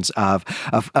experience of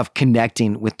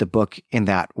connecting with the book in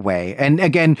that way. And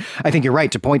again, I think you're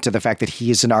right to point to the fact that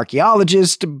he is an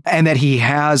archaeologist and that he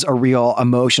has a real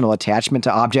emotional attachment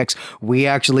to objects. We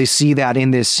actually see that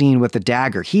in this scene with the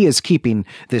dagger. He is keeping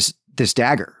this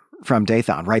dagger from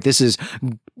Dathan, right? This is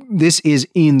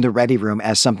in the Ready Room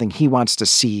as something he wants to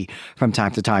see from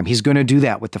time to time. He's going to do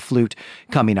that with the flute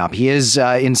coming up. He is,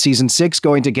 in season 6,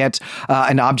 going to get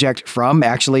an object from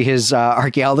actually his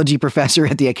archaeology professor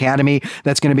at the Academy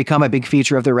that's going to become a big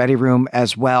feature of the Ready Room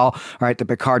as well. All right, the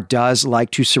Picard does like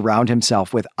to surround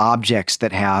himself with objects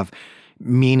that have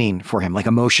meaning for him, like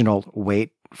emotional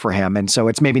weight for him. And so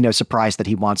it's maybe no surprise that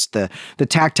he wants the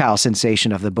tactile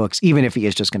sensation of the books, even if he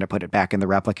is just going to put it back in the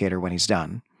replicator when he's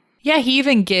done. Yeah, he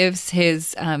even gives his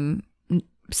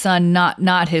son,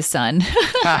 not his son,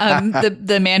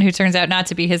 the man who turns out not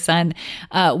to be his son,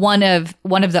 one of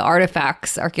the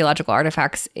artifacts, archaeological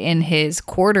artifacts in his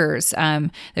quarters.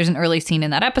 There's an early scene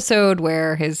in that episode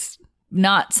where his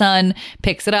not son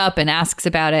picks it up and asks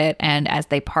about it, and as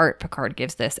they part, Picard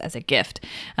gives this as a gift.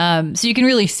 So you can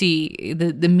really see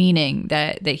the meaning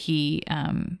that he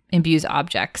imbues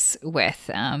objects with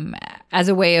as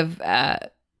a way of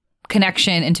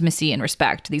connection, intimacy, and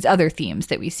respect. These other themes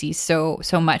that we see so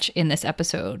much in this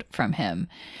episode from him.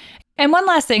 And one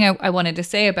last thing I wanted to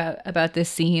say about this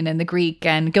scene and the Greek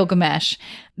and Gilgamesh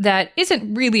that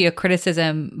isn't really a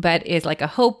criticism, but is like a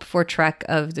hope for Trek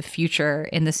of the future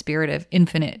in the spirit of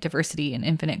infinite diversity and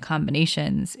infinite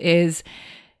combinations is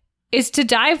to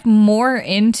dive more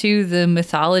into the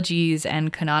mythologies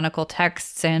and canonical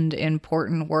texts and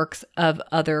important works of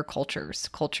other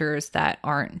cultures that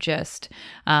aren't just,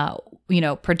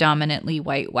 predominantly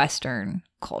white Western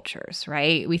cultures,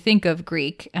 right? We think of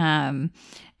Greek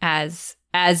as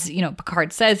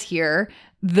Picard says here,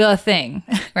 the thing,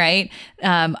 right?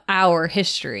 Our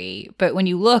history. But when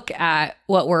you look at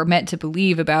what we're meant to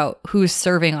believe about who's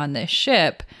serving on this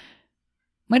ship,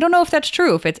 I don't know if that's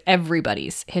true, if it's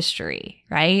everybody's history,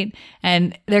 right?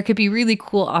 And there could be really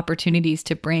cool opportunities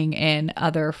to bring in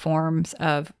other forms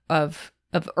of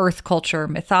Earth culture,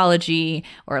 mythology,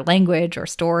 or language, or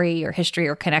story, or history,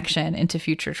 or connection into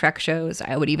future Trek shows.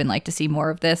 I would even like to see more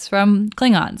of this from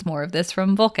Klingons, more of this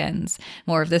from Vulcans,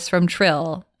 more of this from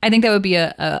Trill. I think that would be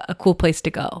a cool place to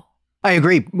go. I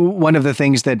agree. One of the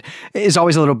things that is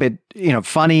always a little bit,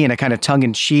 funny in a kind of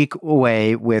tongue-in-cheek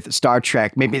way with Star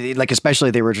Trek, maybe like especially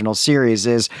the original series,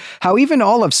 is how even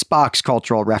all of Spock's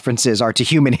cultural references are to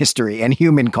human history and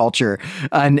human culture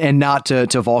and not to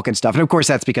Vulcan stuff. And of course,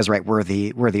 that's because, right, we're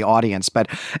the audience. But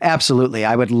absolutely,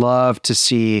 I would love to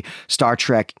see Star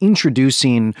Trek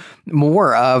introducing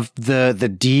more of the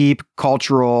deep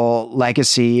cultural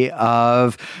legacy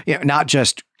of, not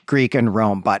just Greek and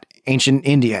Rome, but ancient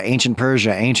India, ancient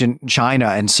Persia, ancient China,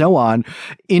 and so on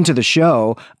into the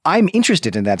show. I'm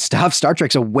interested in that stuff. Star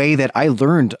Trek's a way that I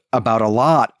learned about a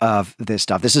lot of this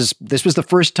stuff. This was the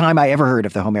first time I ever heard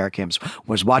of the Homeric hymns,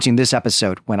 was watching this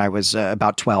episode when I was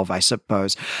about 12, I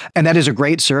suppose. And that is a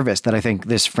great service that I think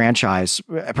this franchise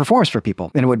performs for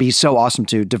people. And it would be so awesome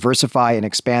to diversify and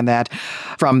expand that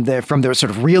from the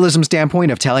sort of realism standpoint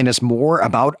of telling us more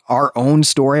about our own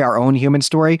story, our own human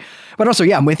story. But also,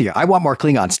 yeah, I'm with you. I want more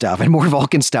Klingon stuff and more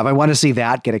Vulcan stuff. I want to see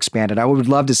that get expanded. I would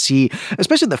love to see,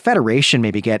 especially the Federation,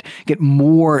 maybe get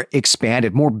more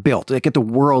expanded, more built, get the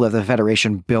world of the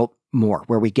Federation built more,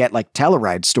 where we get like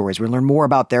Telluride stories. We learn more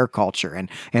about their culture and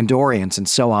Andorians and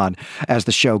so on as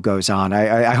the show goes on.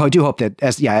 I do hope that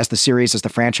as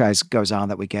the franchise goes on,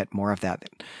 that we get more of that.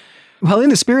 Well,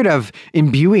 in the spirit of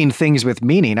imbuing things with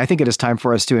meaning, I think it is time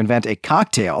for us to invent a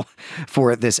cocktail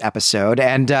for this episode.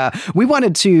 And we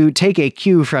wanted to take a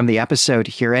cue from the episode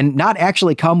here and not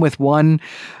actually come with one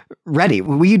ready.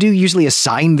 We do usually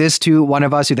assign this to one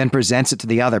of us who then presents it to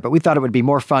the other, but we thought it would be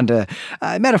more fun to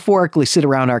metaphorically sit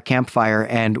around our campfire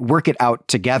and work it out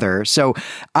together. So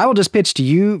I will just pitch to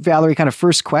you, Valerie, kind of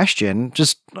first question.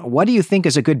 Just what do you think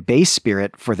is a good base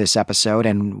spirit for this episode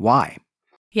and why?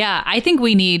 Yeah, I think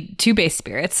we need two base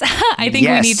spirits. I think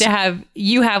we need to have,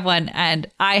 you have one and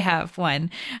I have one.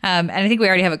 And I think we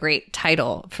already have a great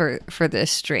title for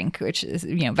this drink, which is,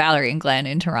 Valerie and Glenn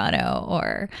in Toronto,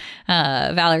 or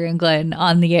Valerie and Glenn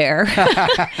on the air.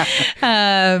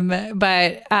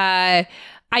 But I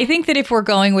think that if we're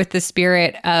going with the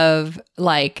spirit of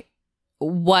like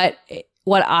what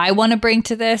I want to bring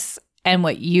to this and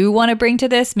what you want to bring to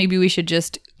this, maybe we should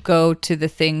just go to the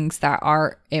things that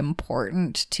are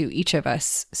important to each of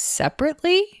us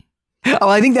separately. Oh,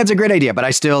 I think that's a great idea, but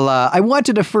I still I want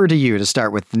to defer to you to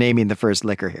start with naming the first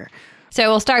liquor here. So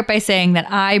we'll start by saying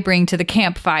that I bring to the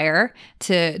campfire,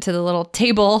 to the little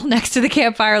table next to the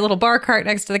campfire, a little bar cart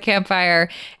next to the campfire,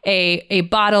 a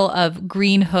bottle of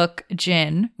Green Hook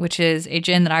gin, which is a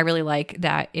gin that I really like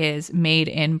that is made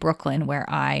in Brooklyn where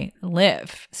I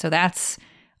live. So that's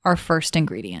our first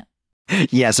ingredient.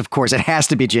 Yes, of course. It has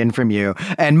to be gin from you.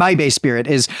 And my base spirit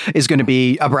is going to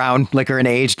be a brown liquor, an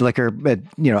aged liquor. It,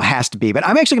 has to be. But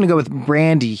I'm actually going to go with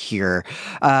brandy here.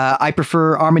 I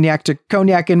prefer Armagnac to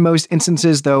cognac in most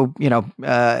instances, though,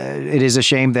 it is a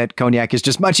shame that cognac is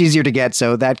just much easier to get.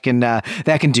 So that can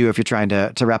do if you're trying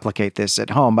to replicate this at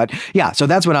home. But yeah, so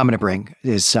that's what I'm going to bring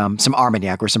is some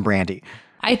Armagnac or some brandy.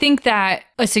 I think that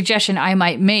a suggestion I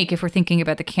might make if we're thinking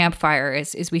about the campfire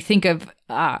is we think of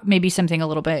maybe something a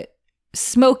little bit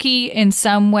smoky in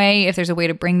some way, if there's a way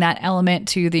to bring that element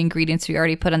to the ingredients we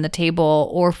already put on the table,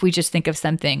 or if we just think of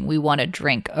something we want to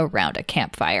drink around a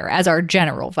campfire as our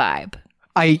general vibe.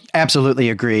 I absolutely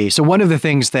agree. So one of the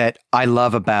things that I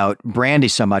love about brandy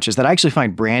so much is that I actually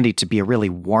find brandy to be a really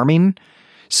warming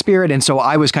spirit. And so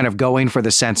I was kind of going for the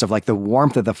sense of like the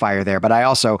warmth of the fire there. But I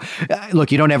also,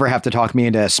 look, you don't ever have to talk me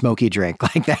into a smoky drink.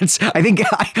 Like I think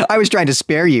I was trying to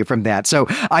spare you from that. So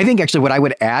I think actually what I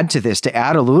would add to this to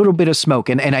add a little bit of smoke,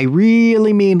 and I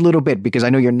really mean little bit because I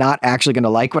know you're not actually going to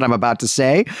like what I'm about to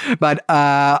say, but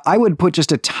I would put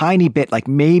just a tiny bit, like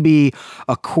maybe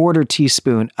a quarter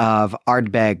teaspoon of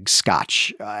Ardbeg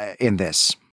Scotch in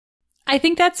this. I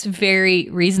think that's very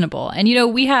reasonable. And,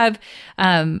 we have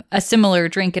a similar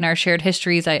drink in our shared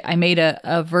histories. I made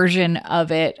a version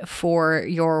of it for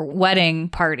your wedding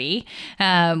party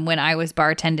when I was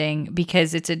bartending,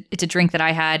 because it's a drink that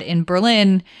I had in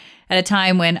Berlin at a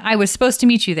time when I was supposed to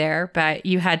meet you there, but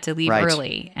you had to leave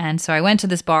early. And so I went to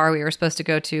this bar we were supposed to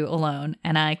go to alone,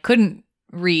 and I couldn't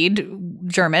read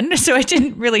German, so I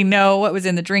didn't really know what was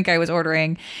in the drink I was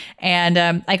ordering. And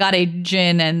I got a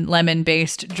gin and lemon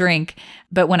based drink,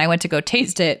 but when I went to go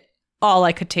taste it, all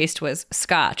I could taste was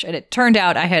scotch. And it turned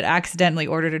out I had accidentally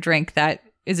ordered a drink that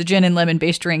is a gin and lemon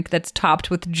based drink that's topped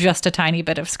with just a tiny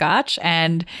bit of scotch.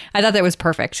 And I thought that was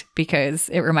perfect because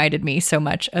it reminded me so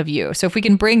much of you. So if we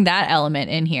can bring that element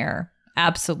in here,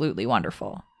 absolutely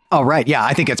wonderful. Oh, right. Yeah,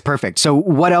 I think it's perfect. So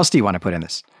what else do you want to put in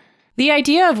this? The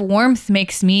idea of warmth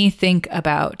makes me think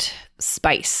about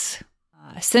spice.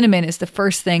 Cinnamon is the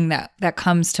first thing that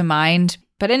comes to mind,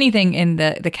 but anything in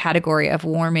the category of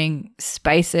warming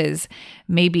spices,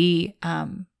 maybe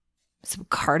some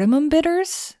cardamom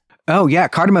bitters. Oh, yeah.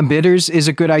 Cardamom bitters is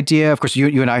a good idea. Of course,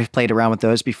 you and I have played around with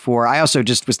those before. I also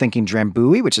just was thinking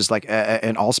Drambuie, which is like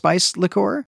an allspice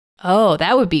liqueur. Oh,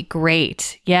 that would be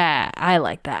great. Yeah, I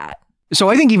like that. So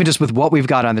I think even just with what we've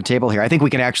got on the table here, I think we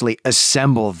can actually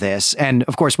assemble this. And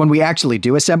of course, when we actually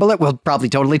do assemble it, we'll probably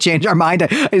totally change our mind.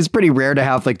 It's pretty rare to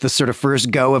have like the sort of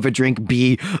first go of a drink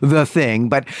be the thing.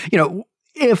 But,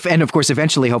 if, and of course,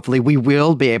 eventually, hopefully, we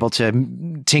will be able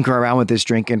to tinker around with this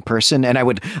drink in person. And I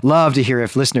would love to hear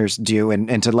if listeners do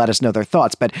and to let us know their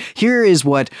thoughts. But here is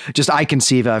what just I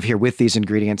conceive of here with these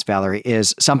ingredients, Valerie,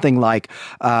 is something like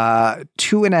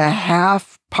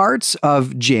 2.5 parts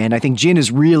of gin. I think gin is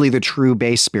really the true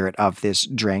base spirit of this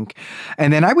drink.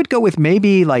 And then I would go with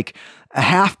maybe like a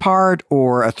half part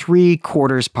or a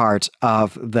 3/4 part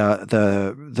of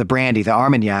the brandy, the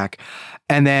Armagnac,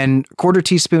 and then quarter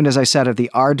teaspoon, as I said, of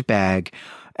the Ardbeg.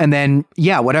 And then,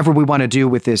 yeah, whatever we want to do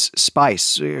with this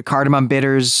spice, cardamom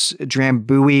bitters,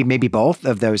 Drambuie, maybe both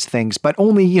of those things, but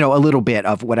only, a little bit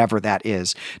of whatever that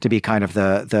is to be kind of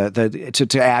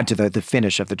to add to the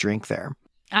finish of the drink there.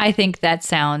 I think that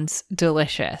sounds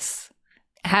delicious.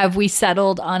 Have we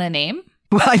settled on a name?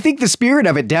 Well, I think the spirit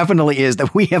of it definitely is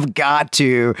that we have got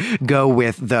to go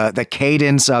with the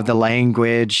cadence of the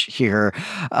language here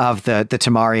of the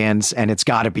Tamarians, and it's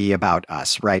got to be about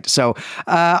us, right? So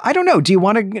I don't know. Do you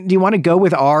want to go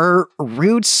with our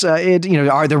roots? Do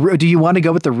you want to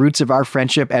go with the roots of our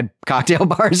friendship at cocktail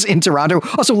bars in Toronto?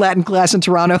 Also, Latin class in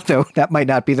Toronto, though that might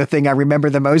not be the thing I remember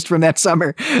the most from that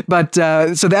summer. But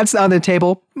so that's on the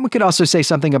table. We could also say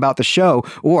something about the show,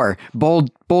 or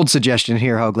bold suggestion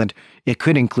here, Hoagland. It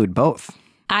could include both.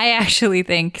 I actually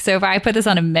think, so if I put this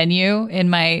on a menu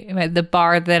in the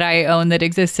bar that I own that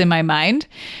exists in my mind,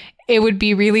 it would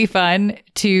be really fun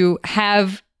to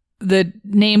have the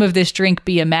name of this drink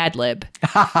be a Mad Lib.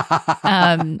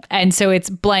 And so it's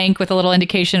blank with a little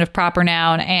indication of proper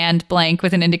noun and blank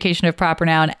with an indication of proper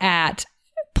noun at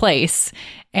place.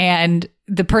 And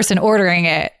the person ordering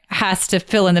it has to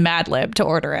fill in the Mad Lib to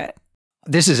order it.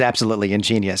 This is absolutely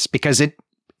ingenious because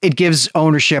it gives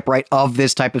ownership, right, of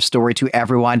this type of story to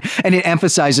everyone. And it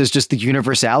emphasizes just the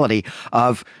universality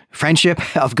of friendship,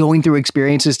 of going through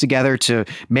experiences together to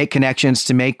make connections,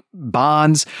 to make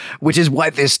bonds, which is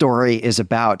what this story is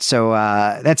about. So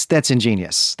that's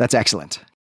ingenious. That's excellent.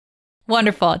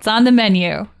 Wonderful. It's on the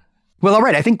menu. Well, all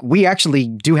right. I think we actually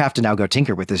do have to now go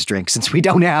tinker with this drink since we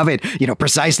don't have it,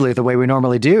 precisely the way we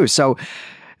normally do. So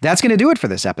that's going to do it for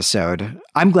this episode.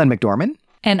 I'm Glenn McDorman.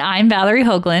 And I'm Valerie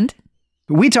Hoagland.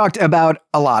 We talked about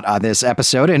a lot on this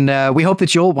episode, and we hope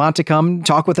that you'll want to come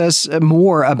talk with us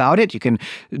more about it. You can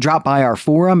drop by our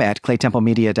forum at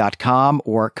claytemplemedia.com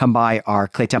or come by our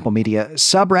Clay Temple Media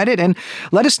subreddit and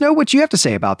let us know what you have to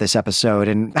say about this episode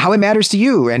and how it matters to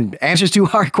you and answers to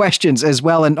our questions as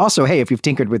well. And also, hey, if you've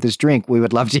tinkered with this drink, we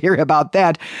would love to hear about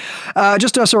that.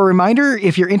 Just also a reminder,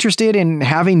 if you're interested in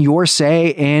having your say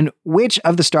in which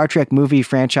of the Star Trek movie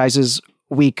franchises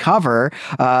we cover,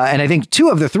 and I think 2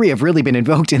 of the 3 have really been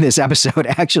invoked in this episode,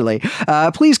 actually,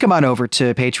 please come on over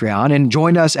to Patreon and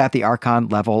join us at the Archon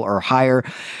level or higher.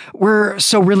 We're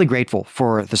so really grateful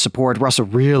for the support. We're also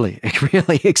really,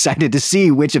 really excited to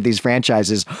see which of these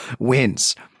franchises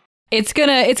wins. It's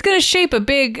gonna shape a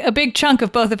big chunk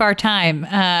of both of our time,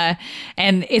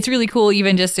 and it's really cool,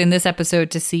 even just in this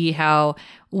episode, to see how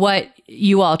what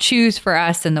you all choose for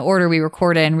us and the order we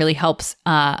record in really helps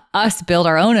us build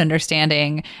our own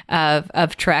understanding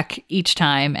of Trek each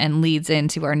time and leads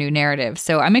into our new narrative.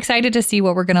 So I'm excited to see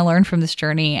what we're going to learn from this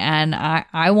journey, and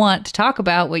I want to talk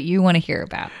about what you want to hear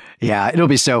about. Yeah, it'll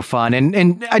be so fun.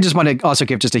 And I just want to also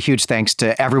give just a huge thanks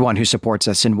to everyone who supports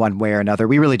us in one way or another.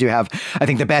 We really do have, I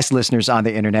think, the best listeners on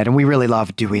the internet, and we really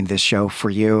love doing this show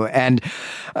for you. And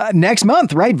next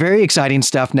month, right? Very exciting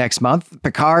stuff next month.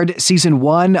 Picard Season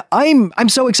 1. I'm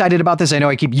so excited about this. I know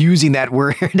I keep using that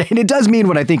word, and it does mean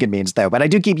what I think it means, though. But I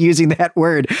do keep using that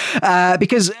word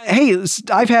because, hey,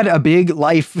 I've had a big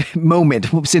life moment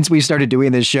since we started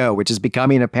doing this show, which is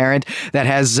becoming a parent that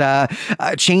has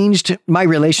changed my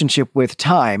relationship with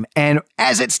time. And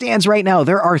as it stands right now,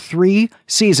 there are 3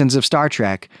 seasons of Star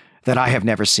Trek that I have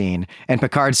never seen. And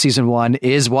Picard Season 1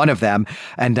 is one of them.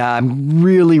 And I'm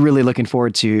really, really looking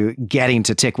forward to getting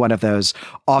to tick one of those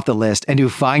off the list and to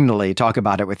finally talk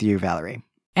about it with you, Valerie.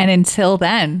 And until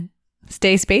then,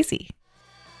 stay spacey.